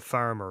amongst the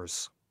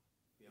farmers.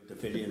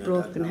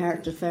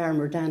 Broken-hearted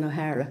farmer Dan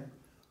O'Hara.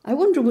 I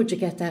wonder would you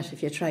get that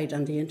if you tried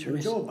on the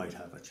internet? Joe might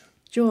have it.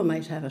 Joe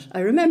might have it. I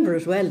remember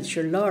it well.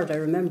 Sure, Lord, I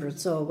remember it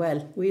so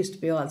well. We used to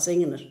be all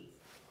singing it.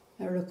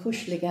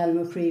 Aracush le gal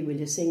macree, will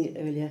you sing it?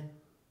 Will you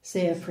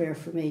say a prayer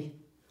for me?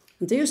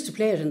 And they used to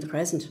play it in the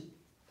Crescent.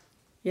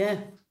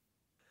 Yeah.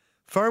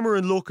 Farmer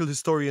and local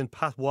historian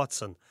Pat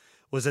Watson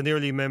was an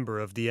early member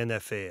of the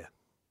NFA.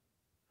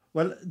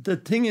 Well, the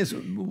thing is,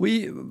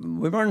 we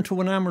weren't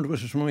too enamoured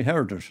with it when we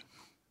heard it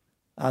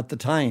at the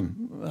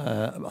time.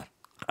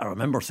 I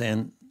remember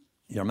saying,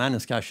 your man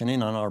is cashing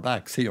in on our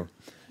backs here.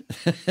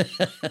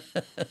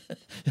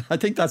 I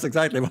think that's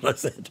exactly what I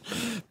said.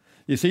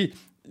 You see,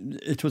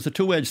 it was a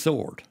two-edged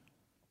sword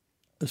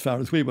as far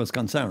as we was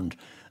concerned.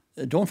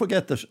 Don't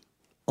forget that,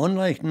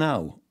 unlike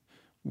now,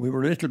 we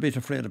were a little bit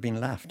afraid of being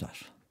laughed at.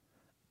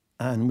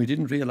 And we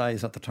didn't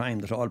realise at the time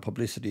that all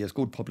publicity is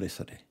good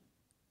publicity.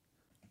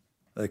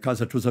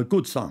 Because it was a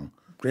good song,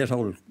 great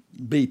old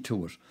beat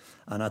to it.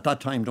 And at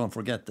that time, don't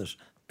forget that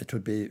it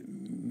would be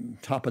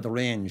top of the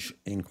range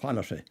in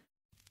quality.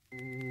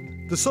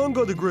 The song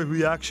got a great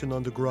reaction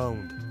on the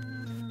ground.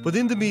 But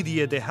in the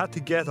media, they had to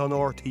get on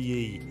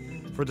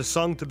RTE for the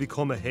song to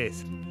become a hit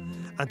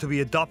and to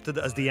be adopted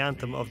as the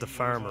anthem of the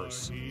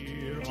farmers.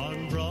 Here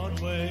on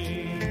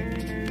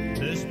Broadway,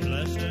 this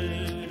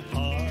blessed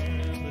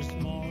harvest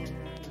morn.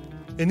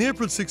 In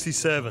April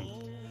 '67,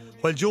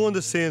 while Joe and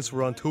the Saints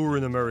were on tour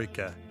in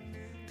America,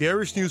 the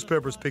Irish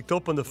newspapers picked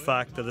up on the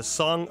fact that a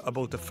song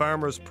about the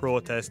farmers'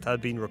 protest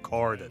had been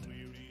recorded.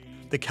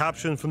 The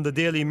caption from the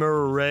Daily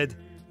Mirror read,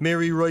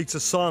 "Mary writes a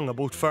song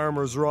about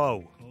farmers'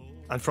 row."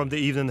 And from the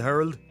Evening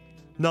Herald,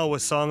 now a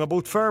song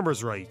about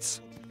farmers' rights.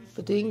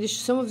 But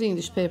some of the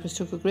English papers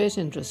took a great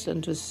interest,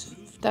 and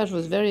that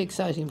was very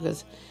exciting,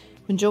 because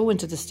when Joe went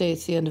to the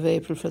States the end of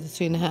April for the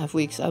 3.5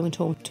 weeks, I went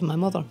home to my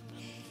mother.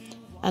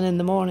 And in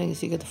the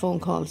mornings you get the phone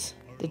calls,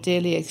 the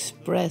Daily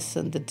Express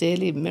and the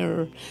Daily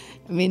Mirror.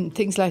 I mean,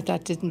 things like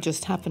that didn't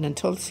just happen in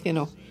Tulsk, you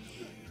know.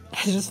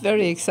 It was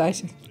very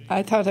exciting.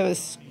 I thought I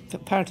was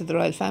part of the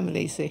royal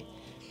family, you see.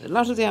 A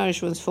lot of the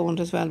Irish ones phoned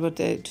as well, but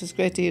it was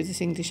great to hear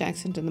this English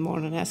accent in the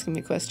morning asking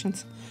me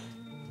questions.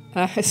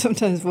 I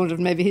sometimes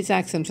wondered maybe his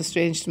accent was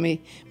strange to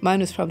me.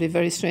 Mine was probably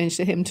very strange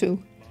to him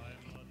too.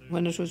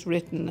 When it was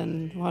written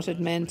and what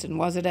it meant, and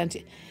was it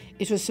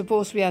it was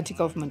supposed to be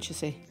anti-government, you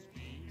see.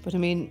 But I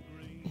mean,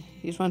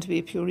 you'd want to be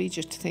a pure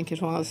Egypt to think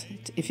it was,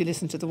 if you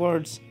listen to the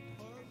words.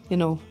 You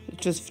know,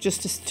 it was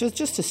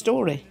just a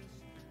story.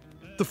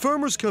 The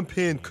Farmers'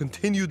 Campaign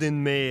continued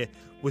in May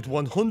with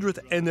 100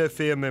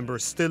 NFA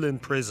members still in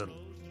prison.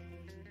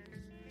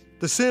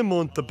 The same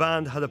month, the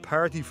band had a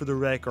party for the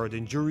record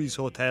in Jury's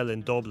Hotel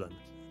in Dublin,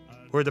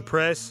 where the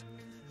press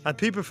and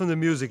people from the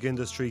music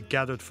industry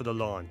gathered for the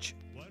launch.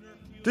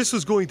 This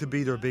was going to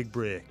be their big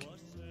break.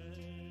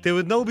 They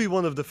would now be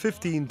one of the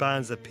 15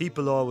 bands that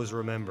people always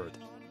remembered.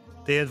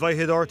 They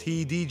invited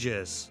RTE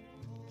DJs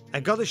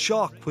and got a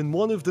shock when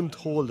one of them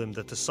told them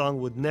that the song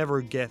would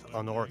never get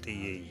on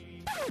RTE.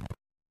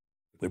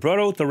 We brought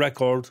out the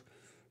record.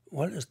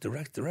 Well, the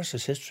rest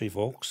is history,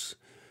 folks.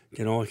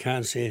 You know, I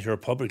can't say it here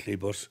publicly,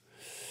 but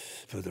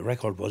the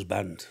record was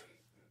banned,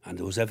 and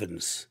there was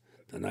evidence.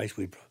 The night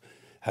we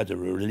had a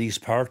release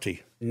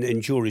party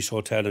in Jury's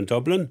Hotel in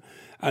Dublin,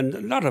 and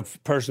a lot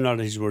of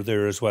personalities were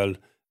there as well.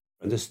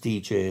 And this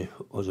DJ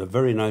was a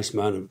very nice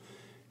man.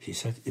 He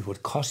said it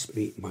would cost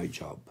me my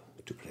job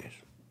to play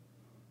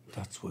it.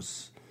 That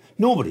was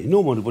no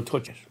one would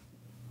touch it.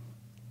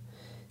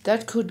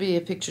 That could be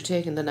a picture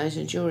taken the night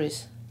in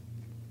Jury's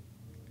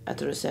at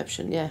the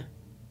reception. Yeah,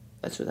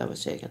 that's where that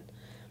was taken.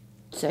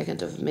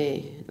 2nd of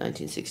May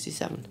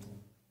 1967.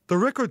 The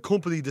record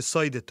company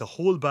decided to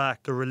hold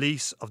back the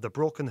release of The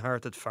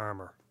Broken-Hearted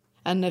Farmer.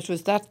 And it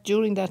was that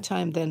during that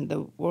time then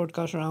the word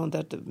got around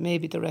that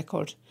maybe the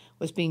record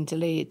was being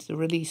delayed, the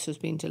release was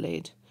being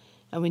delayed.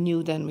 And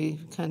we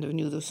kind of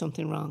knew there was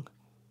something wrong.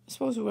 I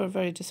suppose we were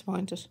very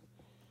disappointed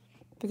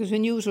because we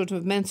knew it would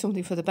have meant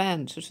something for the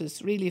band. It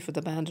was really for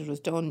the band it was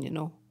done, you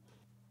know.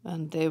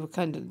 And they were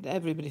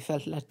everybody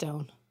felt let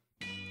down.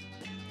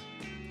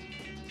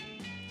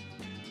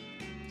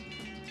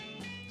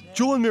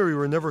 Joe and Mary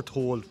were never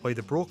told why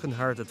The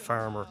Broken-Hearted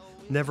Farmer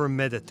never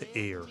made it to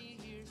air.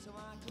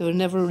 There was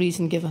never a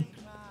reason given.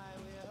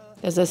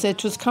 As I said,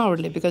 it was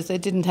cowardly because they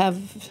didn't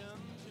have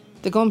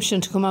the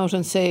gumption to come out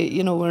and say,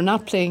 you know, we're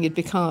not playing it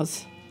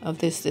because of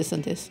this, this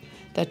and this.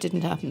 That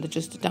didn't happen. They're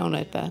just a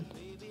downright ban,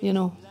 you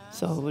know.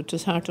 So it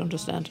was hard to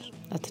understand it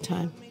at the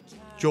time.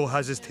 Joe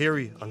has his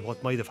theory on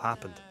what might have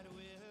happened.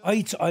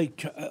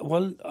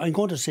 Well, I'm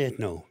going to say it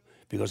now,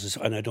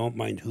 and I don't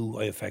mind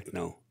who I affect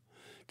now.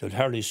 They'd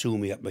hardly sue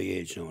me at my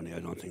age now, I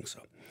don't think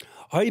so.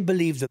 I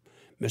believe that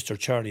Mr.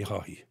 Charlie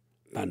Haughey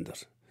banned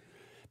it.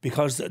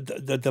 Because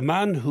the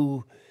man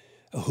who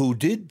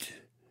did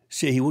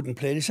say he wouldn't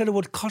play it, he said it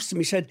would cost him.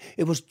 He said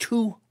it was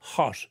too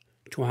hot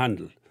to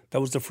handle.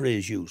 That was the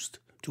phrase used,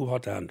 too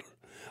hot to handle.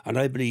 And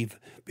I believe,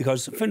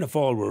 because Fianna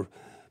Fáil were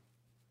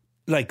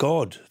like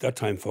God that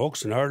time,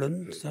 folks, in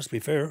Ireland, let's be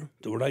fair,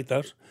 they were like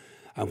that.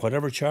 And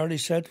whatever Charlie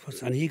said,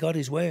 and he got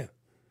his way.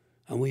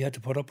 And we had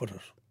to put up with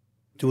it.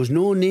 There was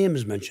no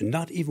names mentioned,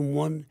 not even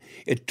one.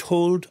 It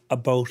told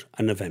about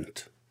an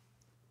event.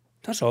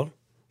 That's all.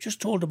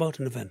 Just told about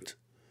an event.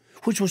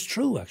 Which was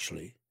true,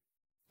 actually.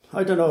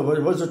 I don't know,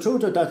 but was it true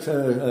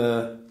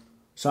that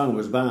song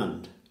was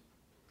banned?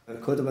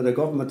 It could have been a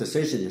government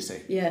decision, you see.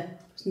 Yeah,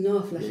 it's an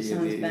awful lot of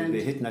songs banned.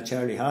 Be hitting at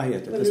Charlie Haughey.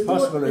 It's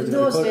possible in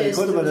those days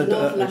there was an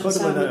awful lot of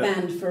songs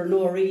banned for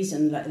no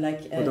reason.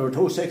 But they were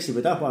too sexy,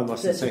 but that one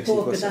wasn't sexy.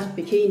 The polka dot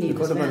bikini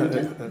was banned,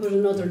 and put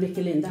another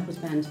nickel in. That was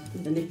banned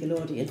in the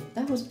Nickelodeon.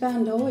 That was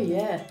banned. Oh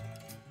yeah.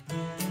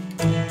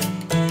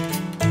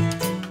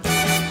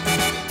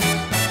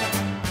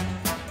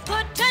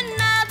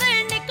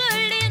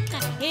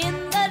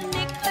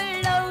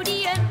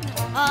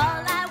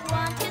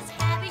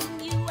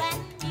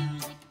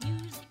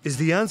 Is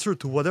the answer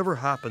to whatever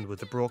happened with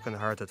The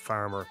Broken-Hearted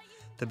Farmer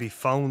to be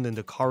found in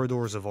the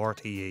corridors of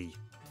RTE?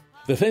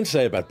 The thing to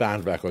say about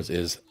banned records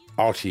is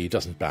RTE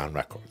doesn't ban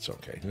records,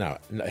 okay? Now,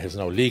 it has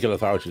no legal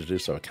authority to do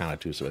so, it cannot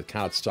do so, it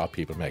cannot stop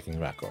people making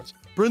records.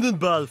 Brendan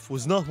Balfe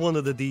was not one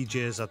of the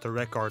DJs at the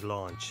record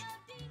launch,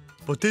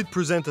 but did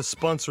present a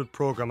sponsored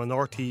programme on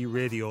RTE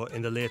radio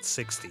in the late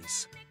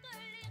 60s.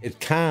 It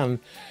can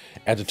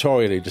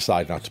editorially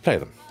decide not to play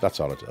them. That's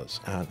all it does.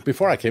 And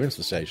before I came into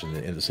the station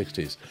in the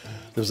 60s,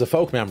 there was a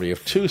folk memory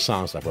of two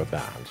songs that were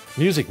banned.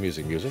 Music,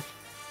 Music, Music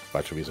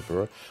by Teresa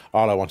Brewer.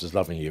 All I Want Is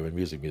Loving You and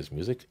Music, Music,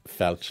 Music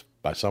felt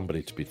by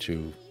somebody to be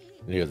too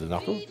near the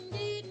knuckle.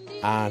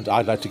 And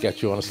I'd Like to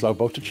Get You on a Slow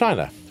Boat to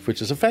China,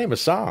 which is a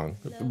famous song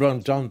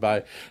done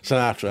by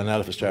Sinatra and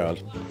Ella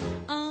Fitzgerald.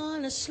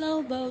 On a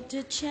slow boat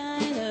to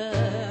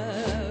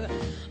China,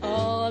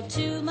 all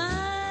to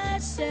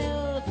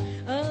myself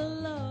alone.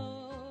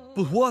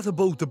 But what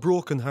about The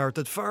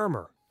Broken-Hearted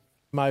Farmer?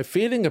 My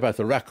feeling about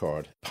the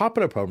record,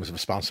 popular programs were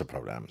sponsor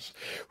programs,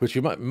 which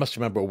you must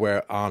remember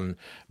were on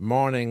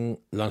morning,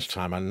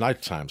 lunchtime and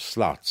nighttime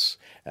slots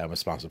with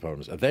sponsor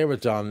programs. They were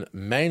done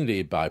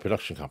mainly by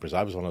production companies.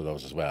 I was one of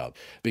those as well.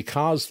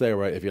 Because they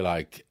were, if you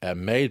like,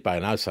 made by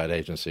an outside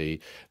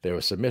agency, they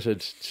were submitted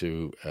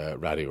to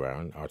Radio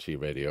Ireland, RTE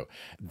Radio.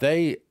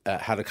 They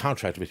had a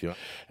contract with you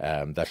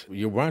that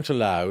you weren't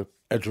allowed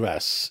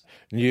address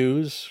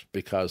news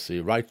because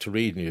the right to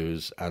read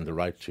news and the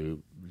right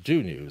to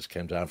do news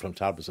came down from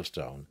tablets of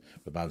stone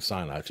with Mount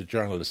Sinai to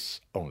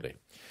journalists only.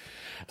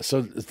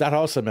 So that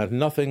also meant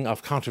nothing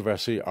of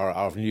controversy or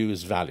of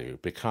news value,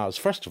 because,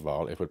 first of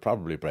all, it would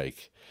probably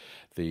break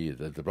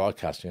the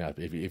Broadcasting Act.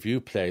 If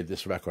you played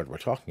this record we're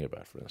talking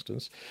about, for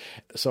instance,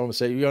 someone would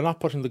say, you're not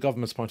putting the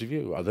government's point of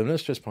view, or the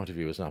minister's point of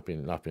view is not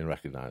being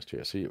recognised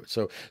here.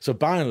 So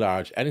by and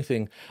large,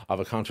 anything of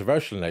a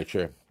controversial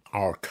nature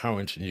or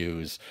current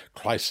news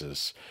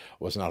crisis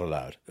was not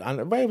allowed. And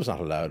the way it was not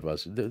allowed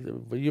was,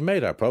 you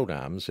made our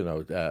programmes,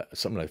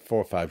 something like 4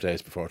 or 5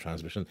 days before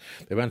transmission.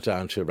 They went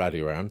down to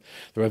Radio Arm.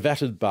 They were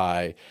vetted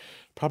by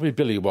probably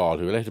Billy Wall,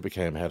 who later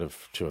became head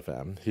of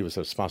 2FM. He was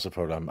a sponsor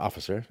programme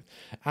officer.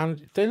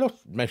 And they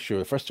looked, make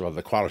sure, first of all,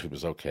 the quality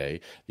was okay.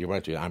 We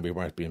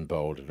weren't being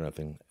bold or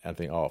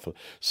anything awful.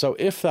 So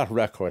if that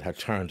record had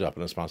turned up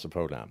in a sponsor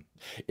programme,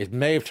 it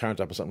may have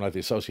turned up in something like the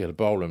Associated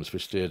Ballrooms,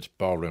 which did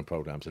ballroom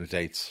programmes and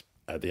dates,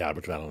 the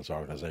Albert Reynolds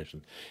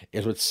organisation.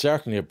 It would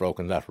certainly have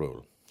broken that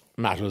rule.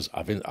 Matters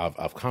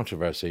of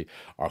controversy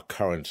or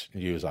current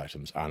news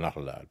items are not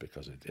allowed,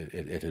 because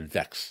it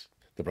infects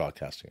the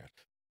Broadcasting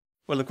Act.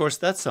 Well, of course,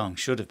 that song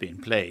should have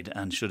been played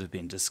and should have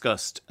been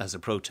discussed as a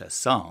protest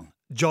song.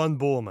 John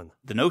Bowman.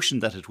 The notion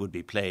that it would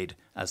be played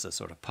as a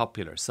sort of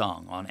popular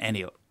song on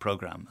any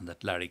programme, and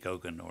that Larry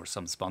Gogan or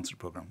some sponsored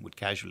programme would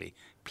casually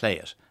play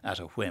it at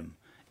a whim,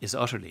 is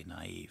utterly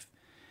naive.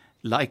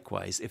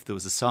 Likewise, if there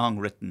was a song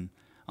written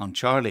on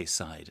Charlie's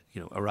side,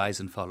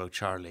 Arise and Follow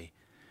Charlie,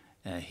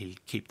 he'll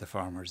keep the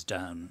farmers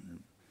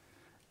down,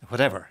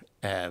 whatever,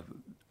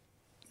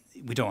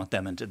 we don't want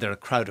them, and they're a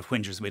crowd of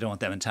whingers, we don't want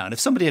them in town. If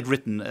somebody had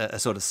written a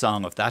sort of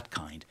song of that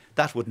kind,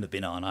 that wouldn't have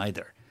been on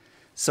either.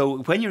 So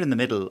when you're in the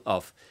middle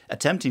of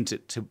attempting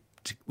to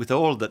with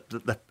all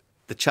the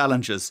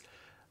challenges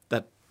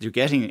that you're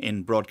getting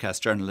in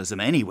broadcast journalism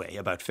anyway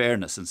about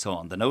fairness and so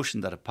on, the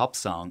notion that a pop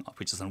song,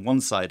 which is on one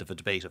side of a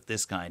debate of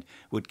this kind,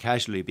 would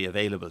casually be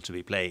available to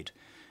be played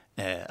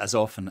as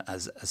often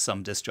as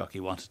some disc jockey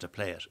wanted to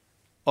play it,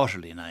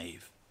 utterly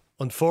naive.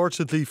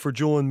 Unfortunately for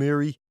Joe and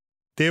Mary,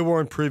 they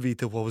weren't privy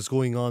to what was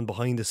going on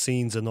behind the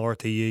scenes in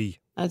RTE.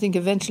 I think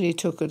eventually it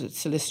took a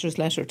solicitor's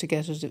letter to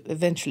get it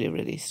eventually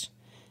released.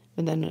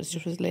 And then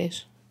it was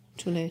late,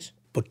 too late.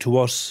 But to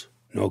us,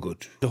 no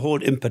good. The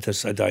whole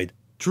impetus had died.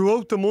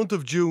 Throughout the month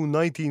of June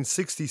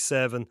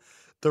 1967,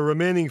 the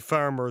remaining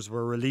farmers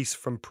were released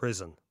from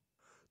prison.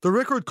 The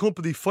record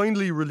company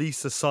finally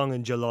released the song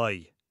in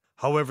July.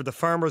 However, the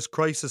farmers'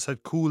 crisis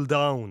had cooled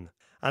down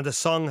and the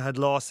song had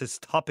lost its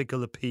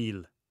topical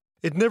appeal.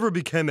 It never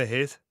became a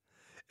hit,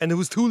 and it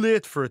was too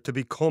late for it to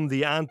become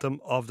the anthem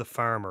of the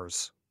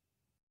farmers.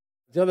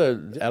 The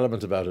other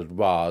element about it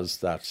was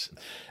that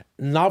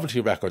novelty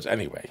records,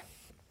 anyway,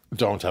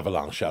 don't have a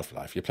long shelf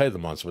life. You play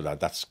them once with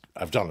that,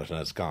 I've done it and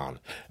it's gone.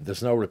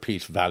 There's no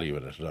repeat value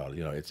in it at all.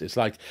 It's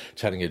like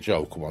telling a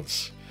joke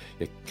once.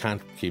 You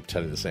can't keep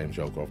telling the same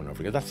joke over and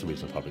over again. That's the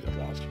reason it probably got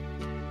lost.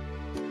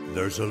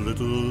 There's a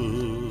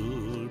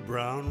little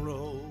brown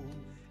road.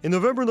 In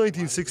November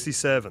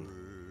 1967,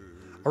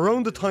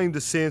 around the time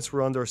the Saints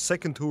were on their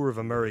second tour of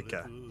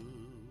America,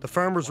 the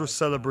farmers were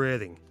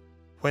celebrating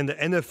when the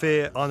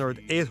NFA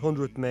honoured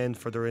 800 men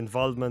for their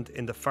involvement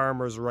in the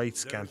Farmers'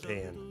 Rights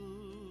Campaign.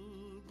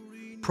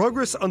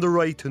 Progress on the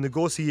right to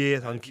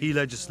negotiate on key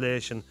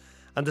legislation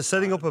and the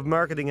setting up of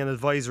marketing and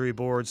advisory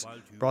boards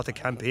brought the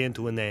campaign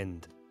to an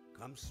end.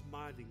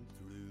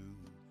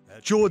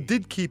 Joe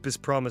did keep his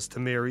promise to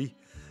Mary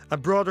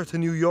and brought her to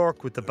New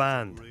York with the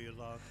band,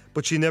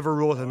 but she never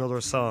wrote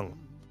another song.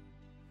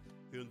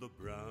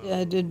 Yeah,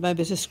 I did my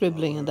bit of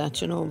scribbling and that,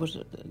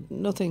 but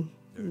nothing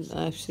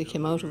actually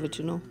came out of it,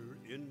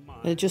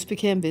 It just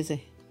became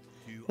busy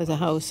with a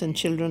house and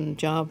children and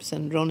jobs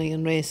and running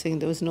and racing.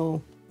 There was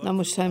not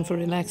much time for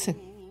relaxing.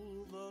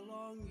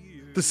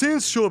 The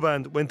Saints show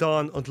band went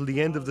on until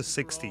the end of the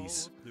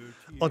 60s,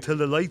 until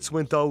the lights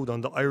went out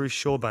on the Irish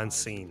show band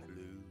scene.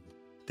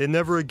 They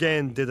never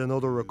again did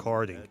another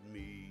recording.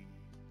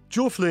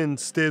 Joe Flynn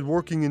stayed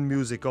working in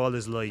music all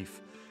his life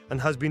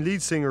and has been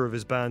lead singer of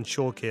his band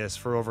Showcase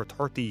for over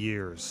 30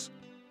 years.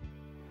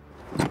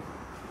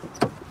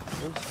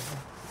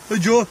 Hey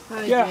Joe.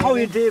 Hi, how are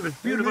you, David?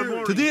 Beautiful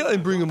morning. Today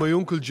I'm bringing my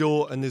Uncle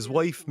Joe and his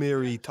wife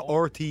Mary to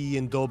RTE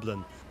in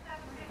Dublin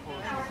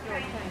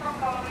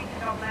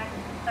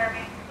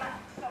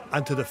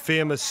and to the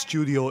famous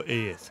Studio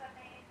 8.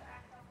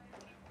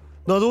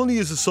 Not only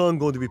is the song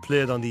going to be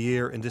played on the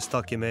air in this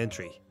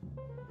documentary,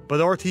 but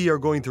RTE are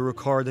going to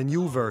record a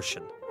new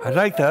version. I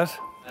like that.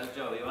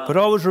 But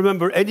always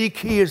remember, any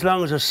key as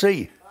long as a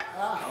C.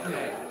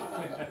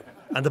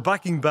 And the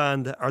backing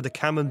band are the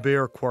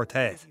Camembert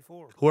Quartet,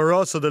 who are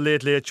also the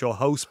Late Late Show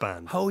house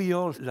band. How are you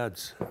all,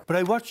 lads? But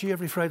I watch you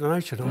every Friday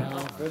night,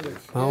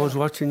 I was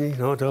watching you,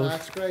 no doubt.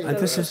 That's great. And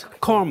this is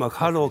Cormac.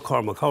 Hello,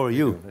 Cormac. How are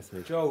you?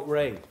 Joe,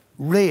 Ray.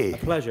 Ray. A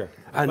pleasure.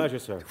 A pleasure,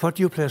 sir. What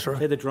do you play, sir?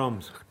 Play the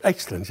drums.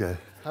 Excellent, yeah.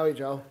 How are you,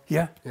 Joe?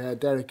 Yeah? Yeah,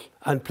 Derek.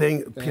 And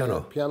playing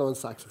piano. Piano and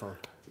saxophone.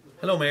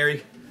 Hello,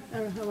 Mary.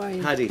 How are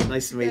you? Paddy,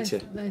 nice to meet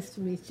you. Nice to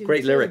meet you.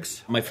 Great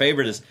lyrics. My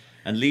favourite is,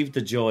 and leave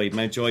the joy,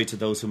 my joy to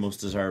those who must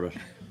deserve it.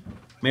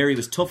 Mary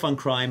was tough on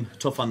crime,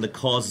 tough on the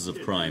causes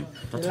of crime.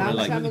 That's what I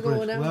like.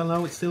 Well,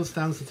 no, it still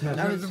stands the test.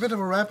 There's a bit of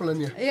a rebel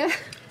in you. Yeah.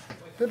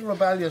 Bit of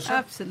rebellious.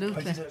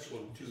 Absolutely. That's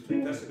a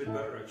bit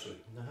better, actually.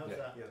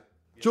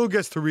 Joe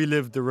gets to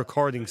relive the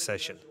recording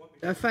session.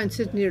 I find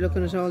sitting here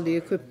looking at all the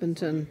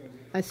equipment, and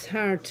it's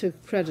hard to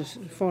credit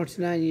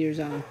 49 years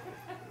on.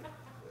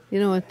 You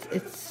know,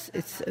 it's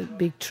a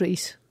big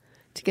treat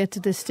to get to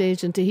this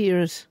stage and to hear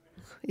it.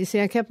 You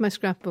see, I kept my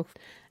scrapbook.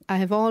 I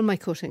have all my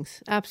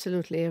cuttings,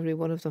 absolutely every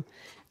one of them.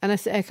 And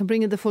I can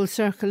bring in the full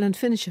circle and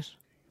finish it,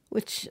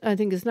 which I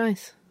think is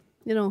nice,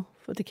 you know,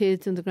 for the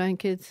kids and the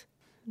grandkids.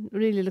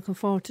 Really looking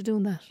forward to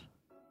doing that.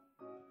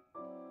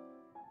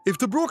 If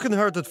The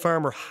Broken-Hearted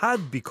Farmer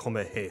had become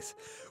a hit,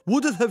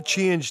 would it have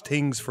changed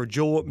things for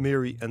Joe,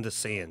 Mary and the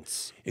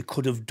Saints? It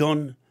could have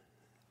done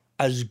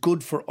as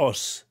good for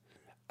us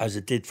as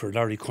it did for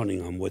Larry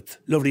Cunningham with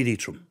Lovely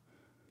Leitrim.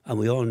 And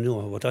we all knew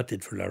what that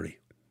did for Larry.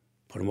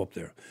 Put him up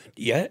there.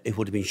 Yeah, it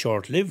would have been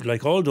short-lived,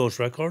 like all those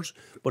records,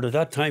 but at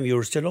that time you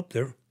were still up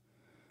there.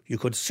 You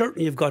could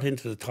certainly have got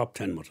into the top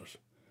 10 with it.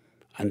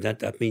 And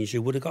that means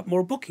you would have got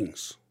more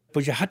bookings.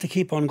 But you had to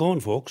keep on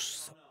going,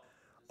 folks.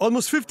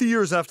 Almost 50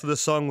 years after the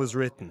song was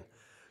written,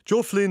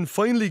 Joe Flynn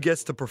finally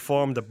gets to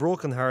perform The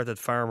Broken-Hearted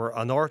Farmer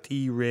on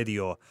RTE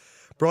Radio,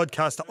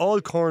 broadcast to all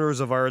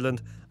corners of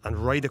Ireland and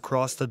right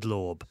across the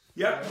globe.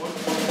 Yeah.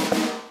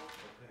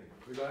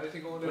 We got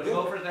anything going to Let's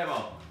go for a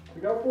demo.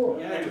 We got four.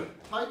 Yeah.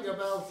 Tighten your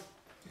belts.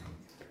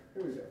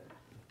 Here we go.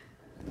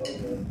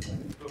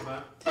 Good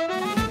man.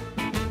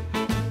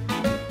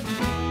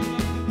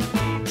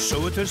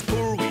 So it is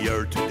poor we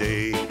are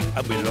today,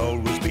 and we'll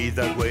always be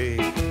that way,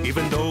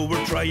 even though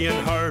we're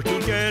trying hard to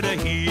get a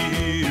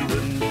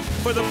hearing.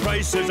 For the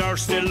prices are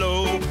still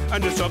low,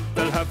 and it's up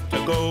they'll have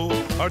to go,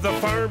 or the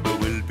farmer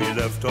will be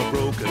left all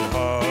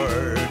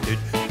broken-hearted.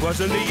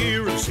 'Twas in the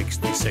year of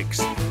 66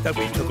 that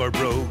we took our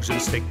brogues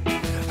and stick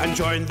and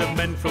joined the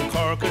men from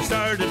Cork and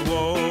started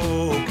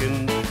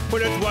walking.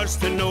 But it was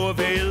to no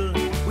avail.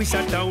 We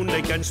sat down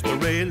against the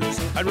rails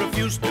and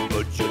refused to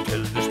budge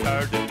until they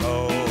started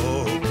talking.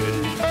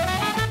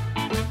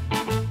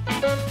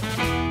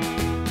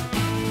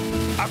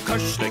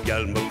 Cush the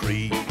gal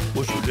McCree,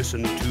 won't you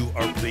listen to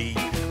our plea?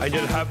 And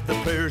you'll have the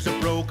prayers of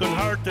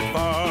broken-hearted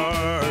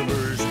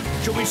farmers.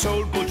 So we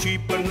sold both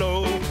cheap and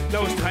low,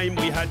 now it's time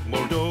we had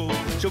more dough.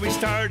 So we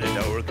started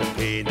our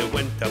campaign and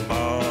went a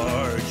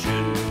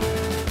marching.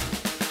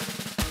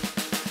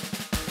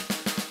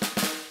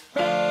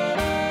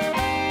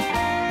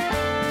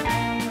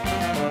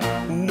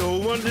 No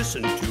one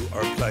listened to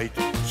our plight,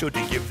 so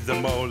to give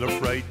them all a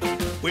fright,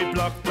 we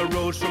blocked the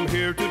roads from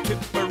here to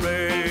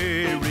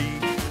Tipperary.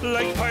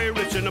 Like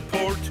pirates in a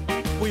port,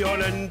 we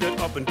all ended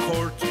up in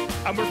court,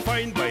 and we're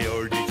fined by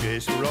our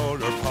DJs for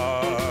all our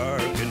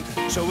parking.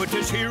 So it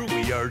is here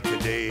we are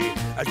today,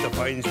 as the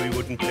fines we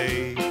wouldn't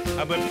pay,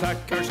 and when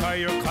placards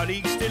high our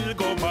colleagues still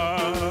go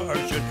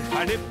marching.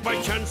 And if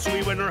by chance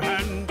we win our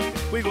hand,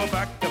 we go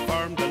back to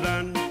farm the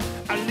land,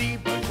 and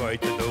leave our joy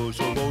to those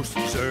who most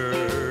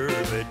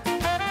deserve it.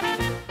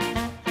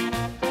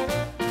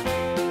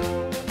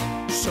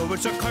 So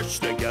it's a cush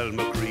the gal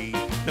McCree,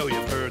 now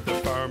you've heard the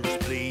farmer's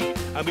plea,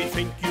 and we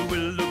think you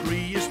will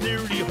agree it's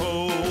nearly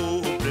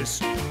hopeless.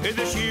 In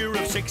this year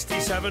of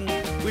 67,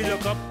 we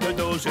look up to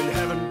those in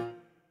heaven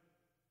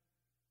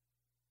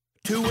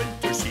to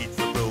intercede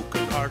for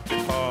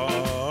broken-hearted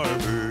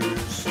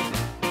farmers.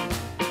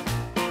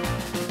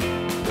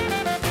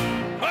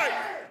 Hi!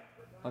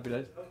 Happy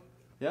days.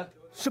 Yeah?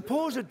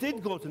 Suppose it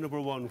did go to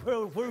number one.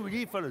 Where would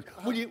you fellas?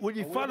 Would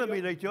you follow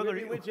me like the other?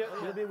 We'll be with you.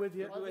 We'll be with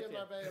you.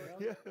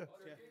 Yeah.